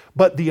reason.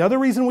 But the other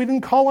reason we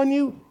didn't call on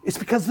you is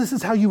because this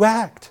is how you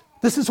act.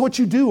 This is what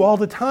you do all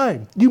the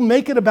time. You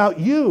make it about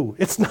you.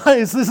 This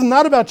is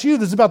not about you.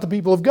 This is about the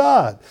people of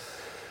God.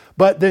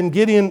 But then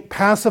Gideon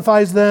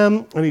pacifies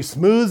them, and he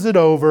smooths it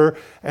over,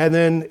 and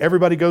then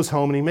everybody goes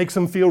home, and he makes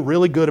them feel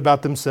really good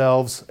about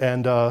themselves,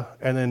 and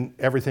then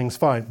everything's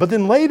fine. But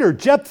then later,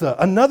 Jephthah,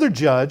 another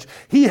judge,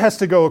 he has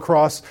to go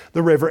across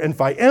the river and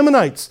fight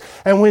Ammonites.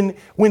 And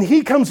when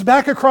he comes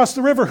back across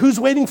the river, who's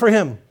waiting for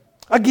him?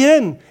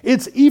 Again,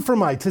 it's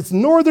Ephraimites, it's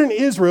northern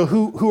Israel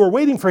who are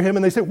waiting for him,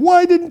 and they say,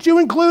 why didn't you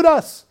include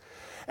us?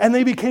 And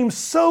they became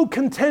so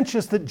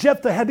contentious that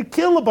Jephthah had to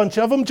kill a bunch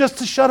of them just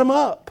to shut them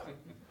up.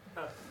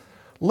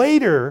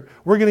 Later,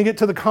 we're going to get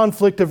to the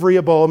conflict of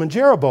Rehoboam and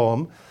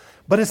Jeroboam,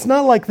 but it's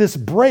not like this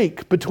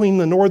break between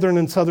the northern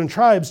and southern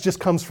tribes just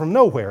comes from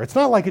nowhere. It's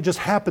not like it just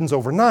happens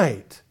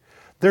overnight.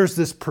 There's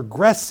this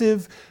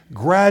progressive,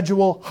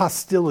 gradual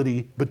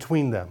hostility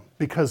between them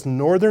because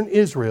northern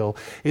Israel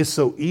is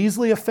so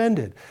easily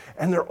offended,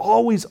 and they're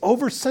always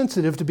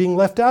oversensitive to being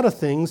left out of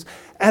things.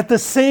 At the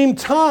same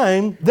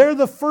time, they're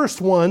the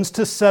first ones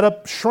to set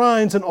up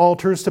shrines and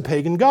altars to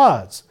pagan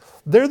gods.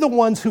 They're the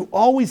ones who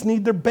always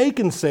need their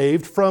bacon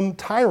saved from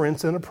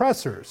tyrants and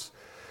oppressors.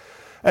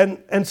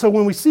 And so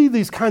when we see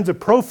these kinds of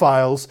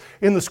profiles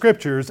in the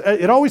scriptures,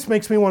 it always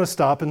makes me want to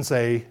stop and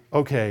say,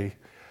 okay,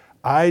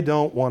 I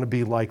don't want to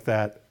be like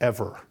that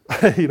ever.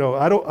 I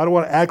don't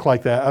want to act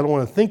like that. I don't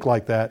want to think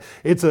like that.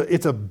 It's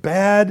a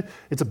bad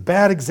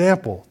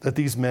example that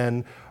these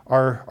men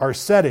are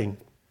setting.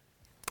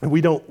 And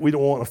we don't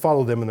want to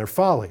follow them in their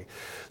folly.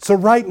 So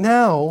right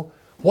now,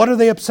 what are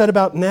they upset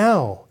about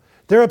now?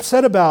 They're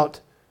upset about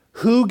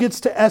who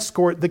gets to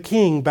escort the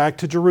king back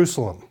to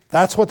Jerusalem.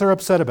 That's what they're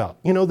upset about.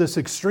 This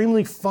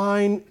extremely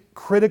fine,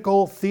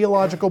 critical,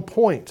 theological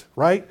point,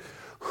 right?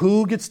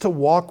 Who gets to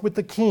walk with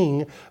the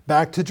king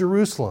back to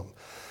Jerusalem?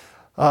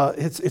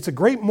 It's a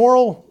great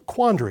moral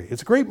quandary.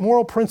 It's a great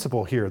moral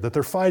principle here that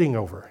they're fighting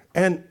over.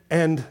 And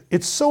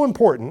it's so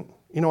important.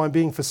 I'm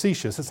being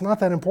facetious. It's not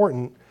that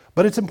important.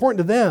 But it's important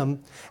to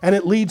them, and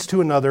it leads to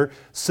another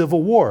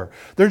civil war.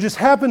 There just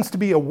happens to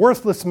be a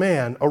worthless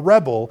man, a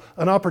rebel,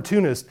 an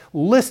opportunist,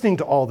 listening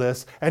to all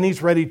this, and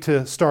he's ready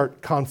to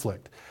start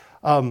conflict.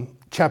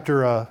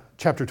 Chapter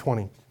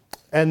 20.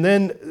 And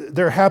then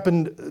there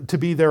happened to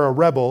be there a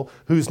rebel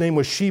whose name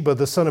was Sheba,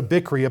 the son of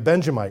Bichri, a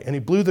Benjamite, and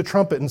he blew the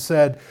trumpet and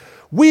said,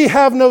 we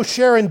have no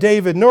share in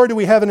David, nor do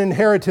we have an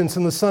inheritance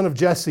in the son of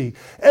Jesse.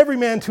 Every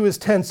man to his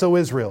tents, O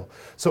Israel.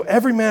 So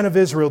every man of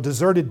Israel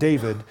deserted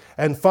David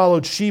and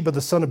followed Sheba,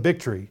 the son of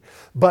Bichri.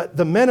 But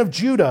the men of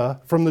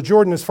Judah, from the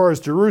Jordan as far as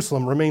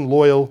Jerusalem, remained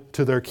loyal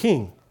to their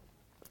king.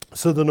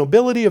 So the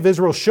nobility of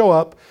Israel show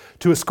up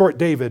to escort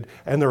David,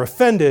 and they're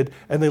offended,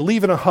 and they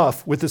leave in a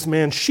huff with this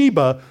man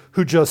Sheba,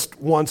 who just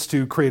wants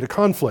to create a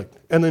conflict.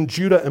 And then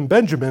Judah and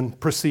Benjamin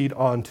proceed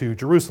on to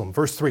Jerusalem.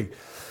 Verse 3.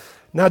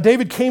 Now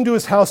David came to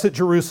his house at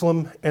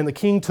Jerusalem, and the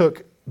king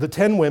took the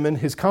 10 women,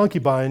 his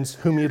concubines,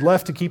 whom he had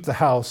left to keep the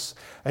house,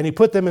 and he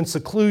put them in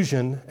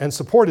seclusion and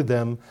supported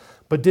them,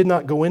 but did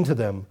not go into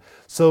them.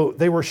 So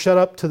they were shut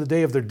up to the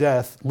day of their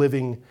death,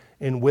 living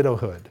in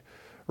widowhood.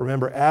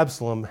 Remember,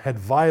 Absalom had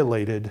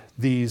violated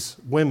these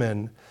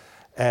women,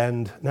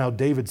 and now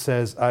David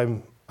says,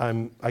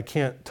 I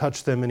can't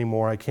touch them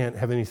anymore. I can't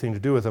have anything to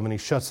do with them, and he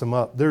shuts them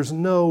up. There's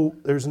no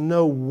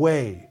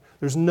way.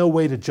 There's no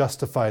way to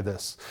justify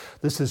this.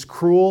 This is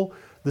cruel.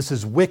 This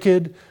is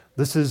wicked.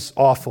 This is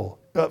awful.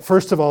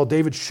 first of all,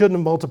 David shouldn't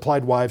have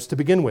multiplied wives to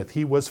begin with.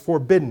 He was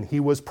forbidden. He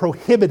was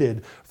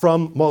prohibited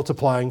from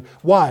multiplying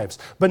wives.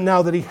 But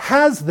now that he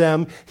has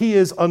them, he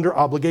is under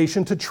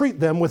obligation to treat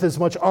them with as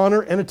much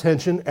honor and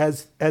attention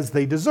as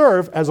they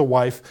deserve as a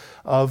wife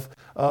of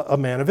a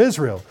man of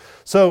Israel.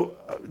 So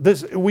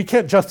we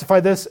can't justify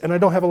this, and I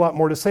don't have a lot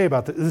more to say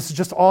about this. This is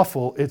just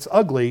awful. It's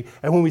ugly.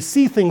 And when we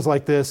see things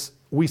like this,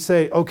 we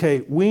say,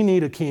 okay, we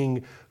need a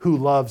king who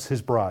loves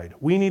his bride.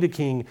 We need a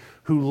king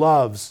who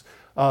loves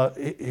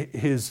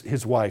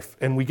his wife.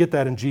 And we get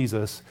that in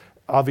Jesus.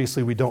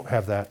 Obviously, we don't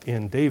have that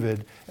in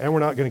David, and we're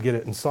not going to get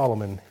it in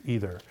Solomon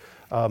either.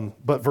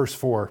 But verse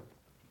 4.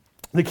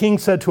 The king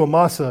said to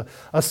Amasa,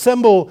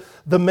 "Assemble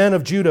the men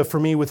of Judah for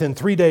me within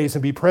 3 days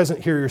and be present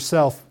here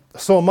yourself."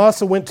 So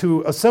Amasa went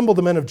to assemble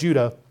the men of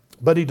Judah,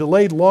 but he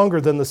delayed longer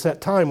than the set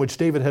time which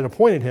David had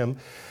appointed him.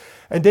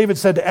 And David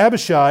said to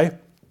Abishai,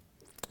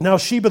 "Now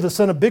Sheba the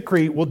son of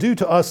Bichri will do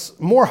to us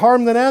more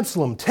harm than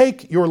Absalom.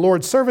 Take your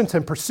Lord's servant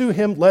and pursue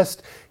him,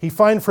 lest he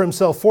find for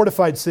himself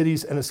fortified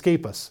cities and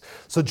escape us."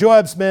 So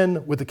Joab's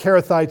men with the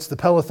Kerethites, the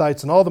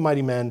Pelethites, and all the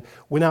mighty men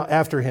went out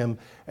after him,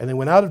 and they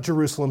went out of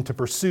Jerusalem to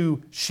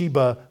pursue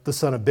Sheba the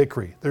son of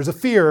Bichri. There's a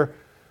fear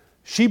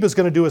Sheba's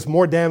going to do us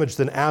more damage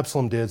than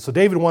Absalom did, so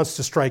David wants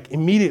to strike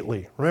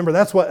immediately. Remember,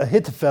 that's what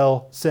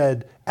Ahithophel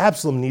said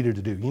Absalom needed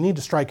to do. You need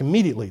to strike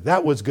immediately.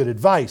 That was good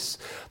advice.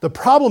 The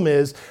problem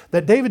is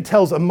that David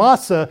tells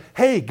Amasa,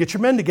 hey, get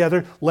your men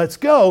together, let's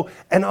go.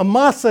 And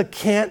Amasa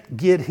can't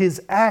get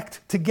his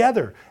act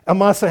together.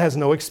 Amasa has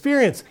no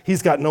experience.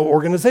 He's got no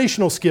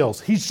organizational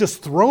skills. He's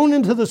just thrown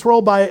into this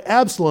role by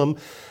Absalom.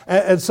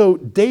 And so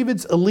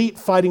David's elite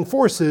fighting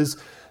forces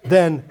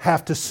then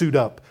have to suit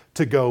up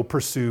to go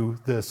pursue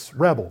this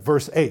rebel.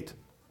 Verse 8.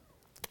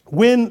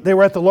 When they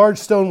were at the large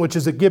stone which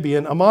is at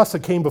Gibeon, Amasa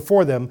came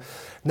before them.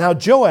 Now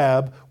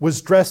Joab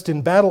was dressed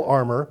in battle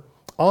armor.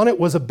 On it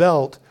was a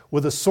belt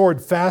with a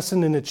sword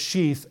fastened in its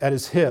sheath at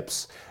his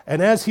hips.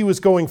 And as he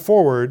was going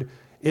forward,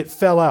 it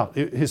fell out.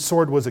 His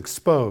sword was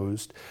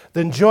exposed.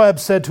 Then Joab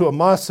said to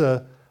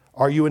Amasa,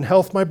 "Are you in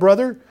health, my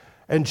brother?"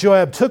 And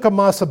Joab took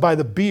Amasa by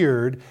the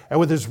beard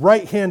and with his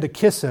right hand to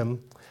kiss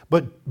him.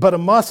 But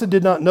Amasa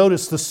did not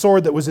notice the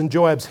sword that was in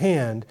Joab's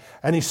hand,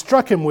 and he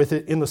struck him with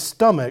it in the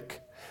stomach,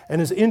 and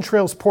his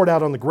entrails poured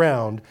out on the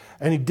ground,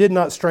 and he did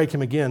not strike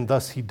him again,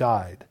 thus he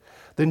died.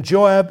 Then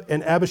Joab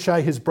and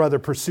Abishai his brother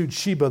pursued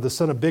Sheba the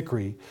son of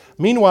Bichri.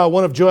 Meanwhile,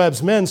 one of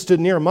Joab's men stood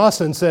near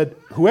Amasa and said,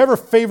 "Whoever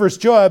favors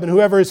Joab and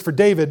whoever is for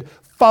David,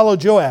 follow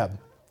Joab."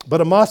 But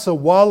Amasa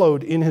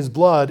wallowed in his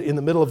blood in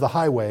the middle of the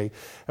highway.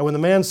 And when the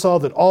man saw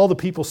that all the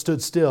people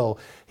stood still,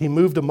 he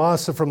moved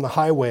Amasa from the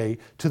highway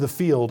to the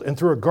field and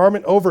threw a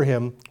garment over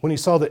him. When he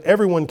saw that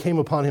everyone came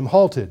upon him,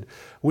 halted.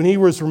 When he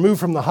was removed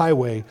from the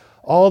highway,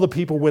 all the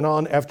people went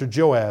on after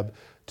Joab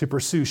to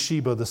pursue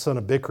Sheba the son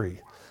of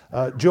Bichri.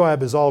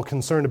 Joab is all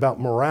concerned about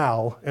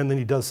morale, and then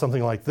he does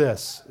something like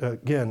this.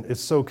 Again,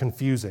 it's so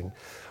confusing.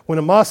 When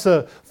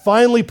Amasa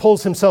finally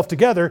pulls himself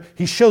together,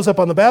 he shows up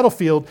on the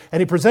battlefield and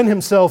he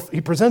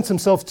presents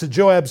himself to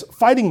Joab's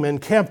fighting men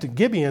camped at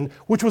Gibeon,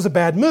 which was a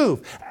bad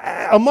move.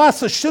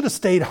 Amasa should have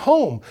stayed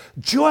home.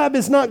 Joab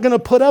is not going to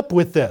put up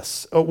with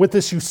this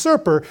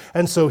usurper,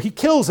 and so he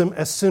kills him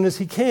as soon as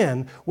he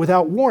can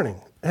without warning.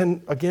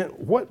 And again,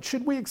 what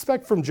should we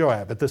expect from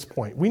Joab at this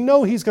point? We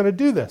know he's going to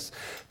do this.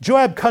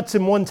 Joab cuts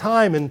him one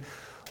time and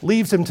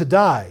leaves him to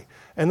die.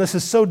 And this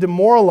is so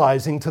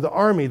demoralizing to the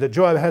army that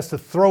Joab has to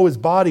throw his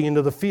body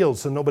into the field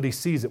so nobody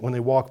sees it when they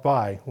walk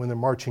by, when they're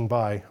marching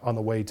by on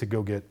the way to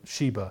go get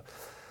Sheba.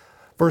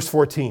 Verse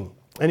 14.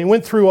 And he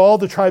went through all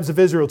the tribes of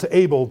Israel to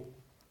Abel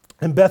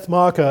and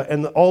Beth-maachah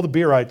and all the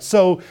Beerites.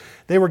 So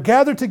they were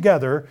gathered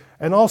together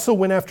and also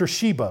went after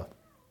Sheba.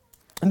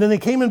 And then they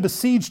came and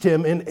besieged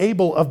him in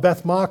Abel of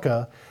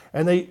Beth-maachah,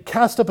 and they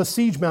cast up a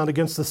siege mount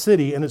against the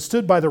city, and it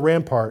stood by the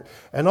rampart.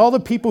 And all the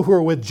people who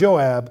were with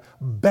Joab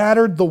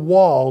battered the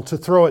wall to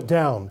throw it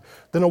down.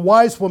 Then a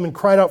wise woman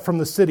cried out from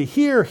the city,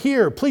 "Here,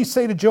 here, please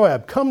say to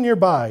Joab, come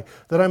nearby,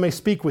 that I may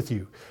speak with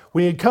you."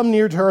 When he had come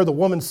near to her, the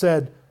woman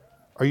said,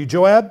 "Are you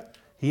Joab?"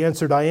 He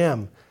answered, "I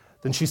am."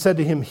 Then she said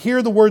to him,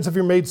 "Hear the words of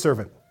your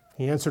maidservant."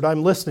 He answered,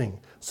 "I'm listening."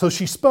 So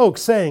she spoke,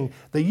 saying,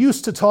 "They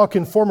used to talk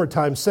in former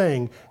times,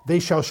 saying, they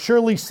shall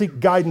surely seek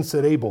guidance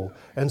at Abel,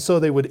 and so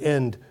they would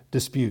end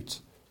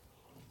disputes."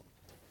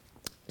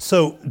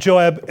 So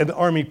Joab and the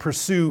army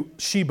pursue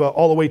Sheba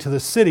all the way to the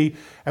city,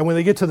 and when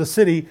they get to the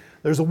city,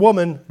 there's a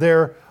woman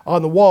there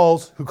on the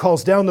walls who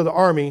calls down to the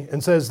army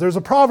and says, "There's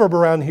a proverb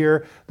around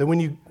here that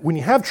when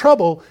you have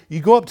trouble, you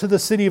go up to the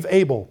city of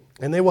Abel,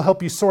 and they will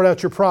help you sort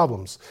out your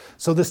problems."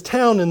 So this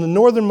town in the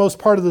northernmost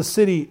part of the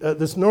city,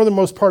 this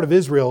northernmost part of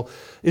Israel,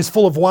 is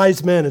full of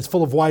wise men, it's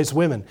full of wise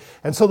women.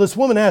 And so this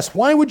woman asks,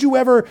 "Why would you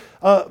ever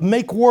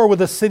make war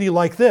with a city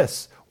like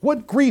this?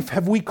 What grief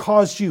have we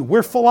caused you?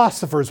 We're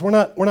philosophers, we're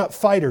not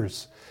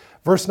fighters."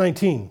 Verse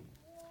 19,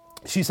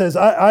 she says,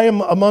 I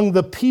am among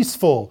the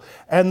peaceful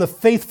and the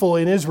faithful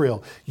in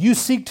Israel. You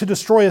seek to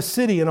destroy a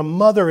city and a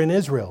mother in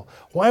Israel.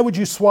 Why would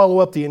you swallow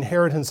up the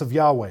inheritance of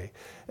Yahweh?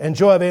 And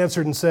Joab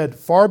answered and said,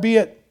 Far be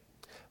it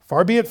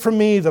Far be it from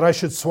me that I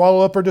should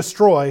swallow up or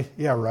destroy.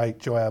 Yeah, right,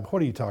 Joab.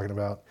 What are you talking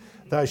about?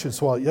 That I should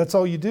swallow. That's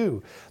all you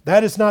do.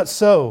 That is not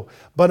so.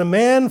 But a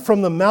man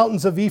from the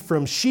mountains of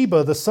Ephraim,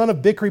 Sheba, the son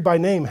of Bichri by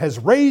name, has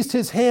raised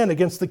his hand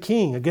against the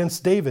king,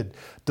 against David.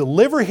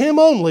 Deliver him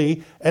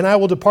only, and I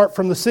will depart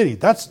from the city.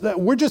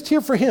 We're just here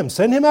for him.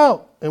 Send him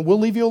out, and we'll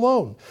leave you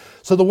alone.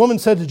 So the woman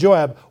said to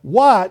Joab,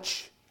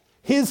 watch,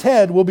 his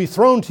head will be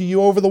thrown to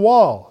you over the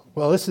wall.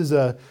 Well,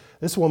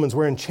 this woman's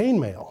wearing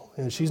chainmail,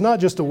 and she's not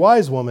just a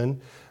wise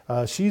woman.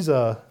 She's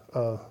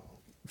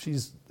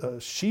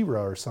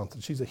Shira or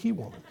something. She's a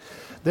he-woman.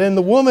 Then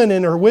the woman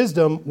in her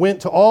wisdom went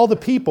to all the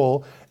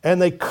people,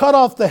 and they cut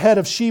off the head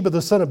of Sheba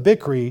the son of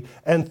Bichri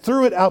and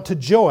threw it out to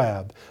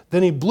Joab.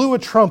 Then he blew a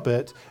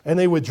trumpet, and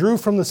they withdrew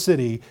from the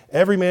city,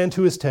 every man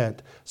to his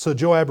tent. So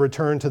Joab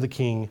returned to the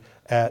king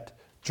at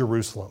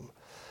Jerusalem.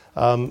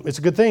 It's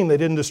a good thing they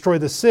didn't destroy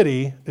the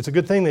city. It's a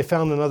good thing they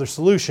found another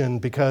solution,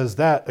 because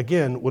that,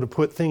 again, would have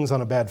put things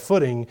on a bad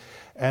footing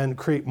and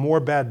create more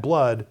bad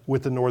blood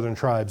with the northern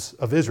tribes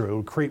of Israel. It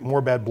would create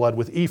more bad blood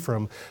with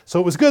Ephraim. So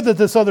it was good that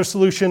this other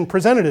solution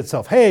presented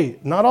itself. Hey,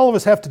 not all of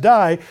us have to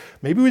die.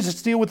 Maybe we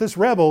just deal with this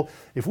rebel.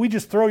 If we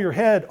just throw your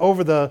head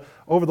over the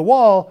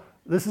wall,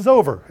 this is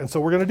over. And so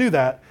we're going to do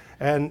that.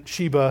 And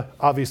Sheba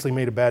obviously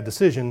made a bad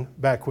decision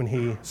back when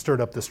he stirred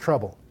up this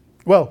trouble.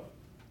 Well,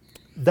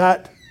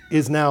 that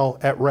is now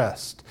at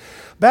rest.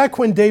 Back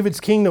when David's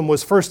kingdom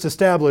was first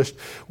established,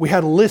 we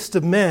had a list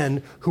of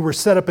men who were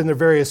set up in their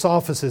various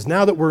offices.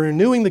 Now that we're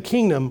renewing the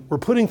kingdom, we're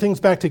putting things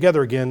back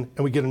together again,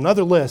 and we get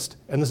another list,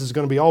 and this is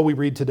going to be all we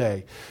read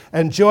today.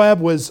 And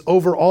Joab was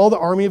over all the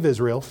army of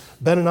Israel.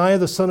 Benaiah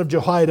the son of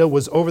Jehoiada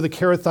was over the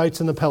Kerethites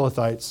and the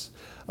Pelethites.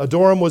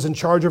 Adoram was in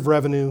charge of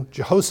revenue.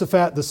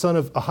 Jehoshaphat, the son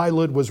of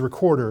Ahilud, was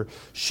recorder.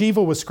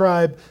 Sheva was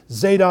scribe.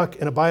 Zadok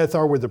and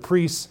Abiathar were the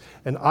priests.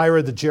 And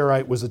Ira the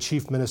Jerite was the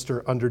chief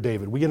minister under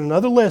David. We get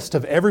another list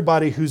of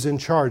everybody who's in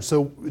charge.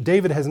 So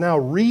David has now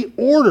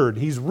reordered,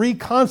 he's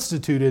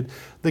reconstituted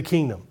the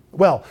kingdom.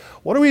 Well,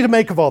 what are we to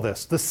make of all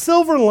this? The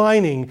silver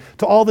lining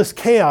to all this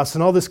chaos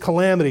and all this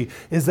calamity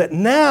is that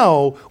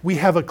now we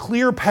have a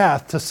clear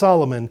path to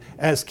Solomon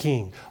as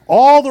king.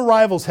 All the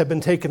rivals have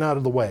been taken out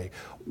of the way.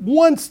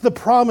 Once the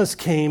promise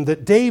came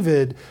that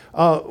David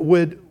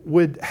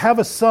would have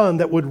a son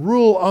that would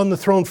rule on the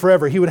throne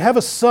forever, he would have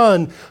a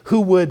son who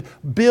would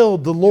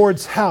build the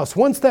Lord's house.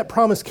 Once that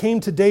promise came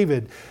to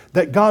David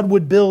that God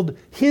would build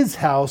his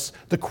house,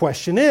 the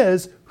question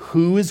is,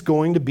 who is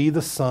going to be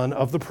the son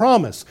of the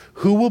promise?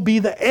 Who will be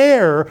the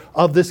heir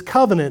of this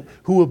covenant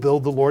who will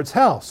build the Lord's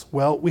house?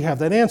 Well, we have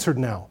that answered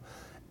now.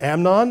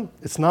 Amnon,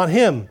 it's not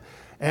him.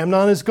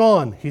 Amnon is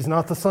gone. He's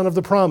not the son of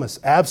the promise.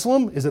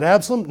 Absalom, is it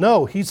Absalom?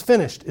 No, he's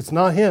finished. It's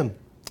not him.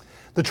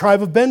 The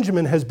tribe of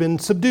Benjamin has been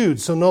subdued,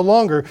 so no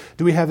longer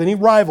do we have any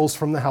rivals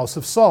from the house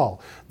of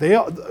Saul.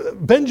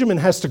 Benjamin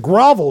has to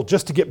grovel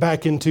just to get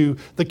back into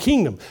the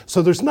kingdom.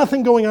 So there's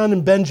nothing going on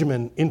in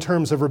Benjamin in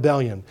terms of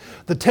rebellion.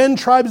 The 10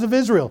 tribes of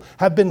Israel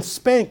have been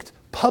spanked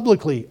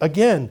publicly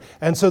again,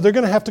 and so they're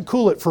going to have to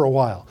cool it for a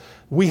while.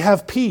 We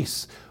have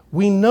peace.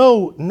 We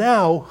know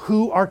now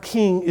who our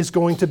king is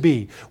going to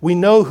be. We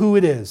know who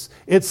it is.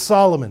 It's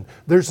Solomon.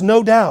 There's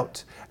no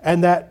doubt.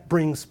 And that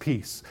brings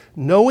peace.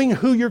 Knowing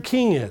who your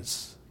king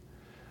is,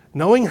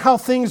 knowing how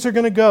things are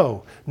going to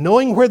go,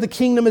 knowing where the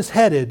kingdom is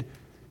headed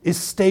is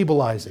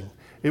stabilizing.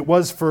 It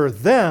was for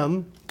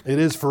them, it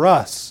is for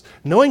us.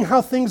 Knowing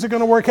how things are going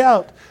to work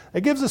out,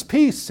 it gives us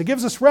peace. It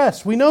gives us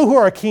rest. We know who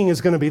our king is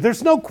going to be.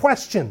 There's no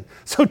question.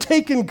 So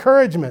take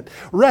encouragement.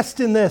 Rest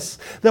in this,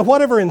 that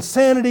whatever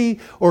insanity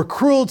or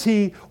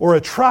cruelty or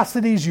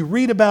atrocities you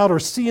read about or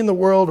see in the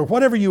world or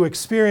whatever you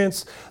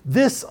experience,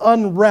 this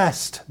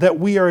unrest that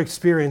we are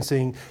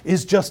experiencing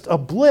is just a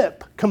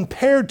blip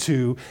compared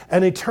to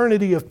an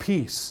eternity of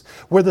peace,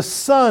 where the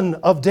Son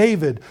of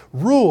David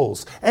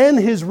rules and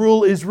his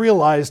rule is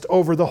realized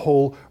over the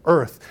whole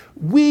earth.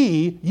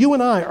 You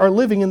and I are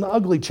living in the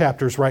ugly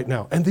chapters right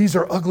now, and these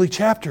are ugly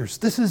chapters.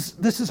 This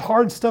is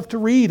hard stuff to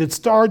read.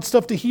 It's hard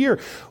stuff to hear.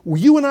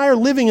 You and I are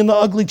living in the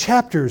ugly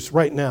chapters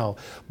right now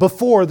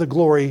before the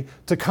glory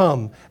to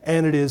come,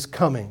 and it is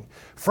coming.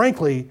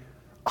 Frankly,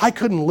 I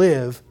couldn't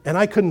live and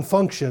I couldn't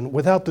function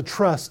without the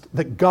trust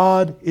that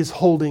God is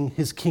holding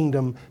his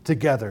kingdom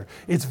together.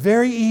 It's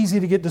very easy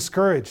to get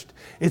discouraged.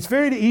 It's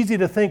very easy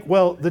to think,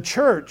 well, the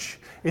church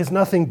is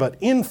nothing but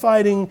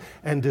infighting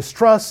and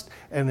distrust,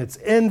 and it's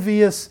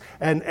envious,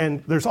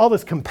 and there's all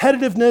this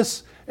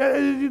competitiveness.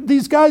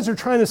 These guys are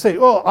trying to say,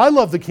 oh, I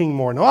love the king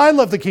more. No, I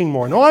love the king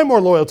more. No, I'm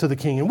more loyal to the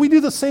king. And we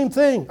do the same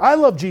thing. I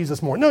love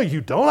Jesus more. No,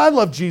 you don't. I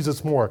love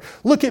Jesus more.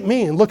 Look at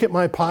me and look at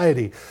my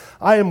piety.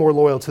 I am more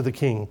loyal to the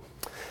king.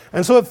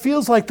 And so it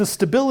feels like the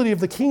stability of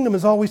the kingdom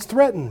is always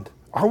threatened.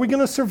 Are we going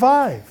to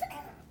survive?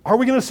 Are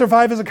we going to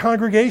survive as a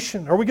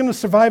congregation? Are we going to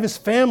survive as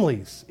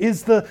families?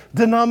 Is the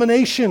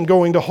denomination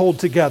going to hold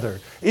together?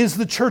 Is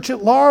the church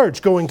at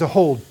large going to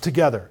hold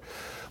together?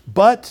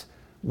 But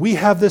we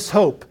have this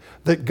hope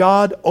that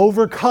God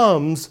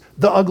overcomes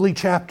the ugly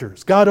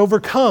chapters. God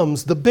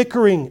overcomes the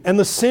bickering and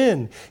the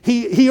sin.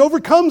 He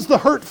overcomes the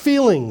hurt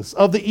feelings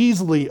of the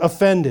easily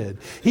offended.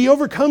 He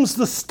overcomes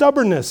the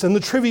stubbornness and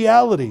the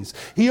trivialities.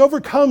 He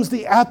overcomes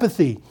the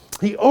apathy.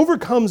 He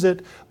overcomes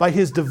it by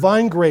his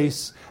divine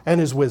grace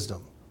and his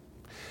wisdom.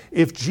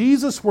 If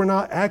Jesus were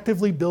not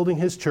actively building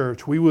his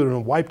church, we would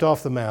have wiped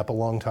off the map a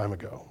long time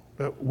ago.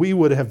 We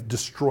would have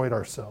destroyed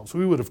ourselves.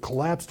 We would have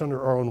collapsed under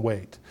our own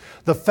weight.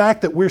 The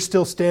fact that we're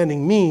still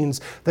standing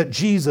means that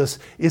Jesus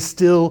is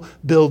still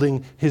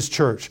building his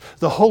church.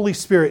 The Holy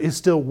Spirit is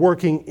still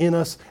working in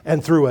us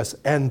and through us.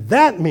 And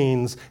that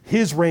means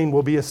his reign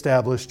will be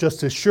established,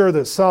 just as sure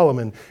that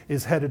Solomon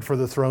is headed for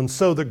the throne.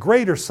 So the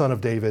greater Son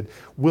of David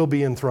will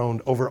be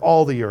enthroned over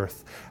all the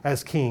earth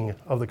as King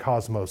of the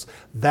cosmos.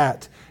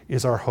 That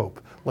is our hope.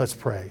 Let's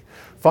pray.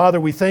 Father,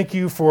 we thank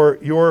you for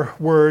your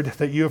word,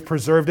 that you have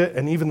preserved it,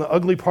 and even the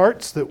ugly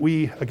parts that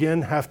we,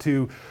 again, have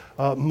to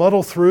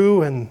muddle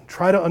through and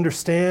try to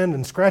understand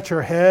and scratch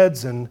our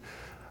heads and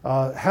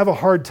have a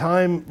hard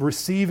time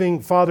receiving.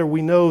 Father,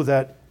 we know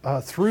that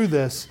through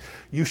this,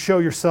 you show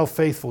yourself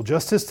faithful,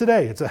 just as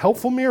today. It's a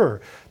helpful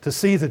mirror to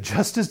see that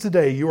just as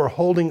today, you are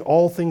holding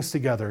all things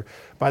together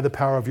by the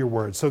power of your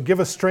word. So give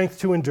us strength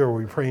to endure,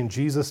 we pray in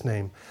Jesus'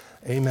 name.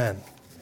 Amen.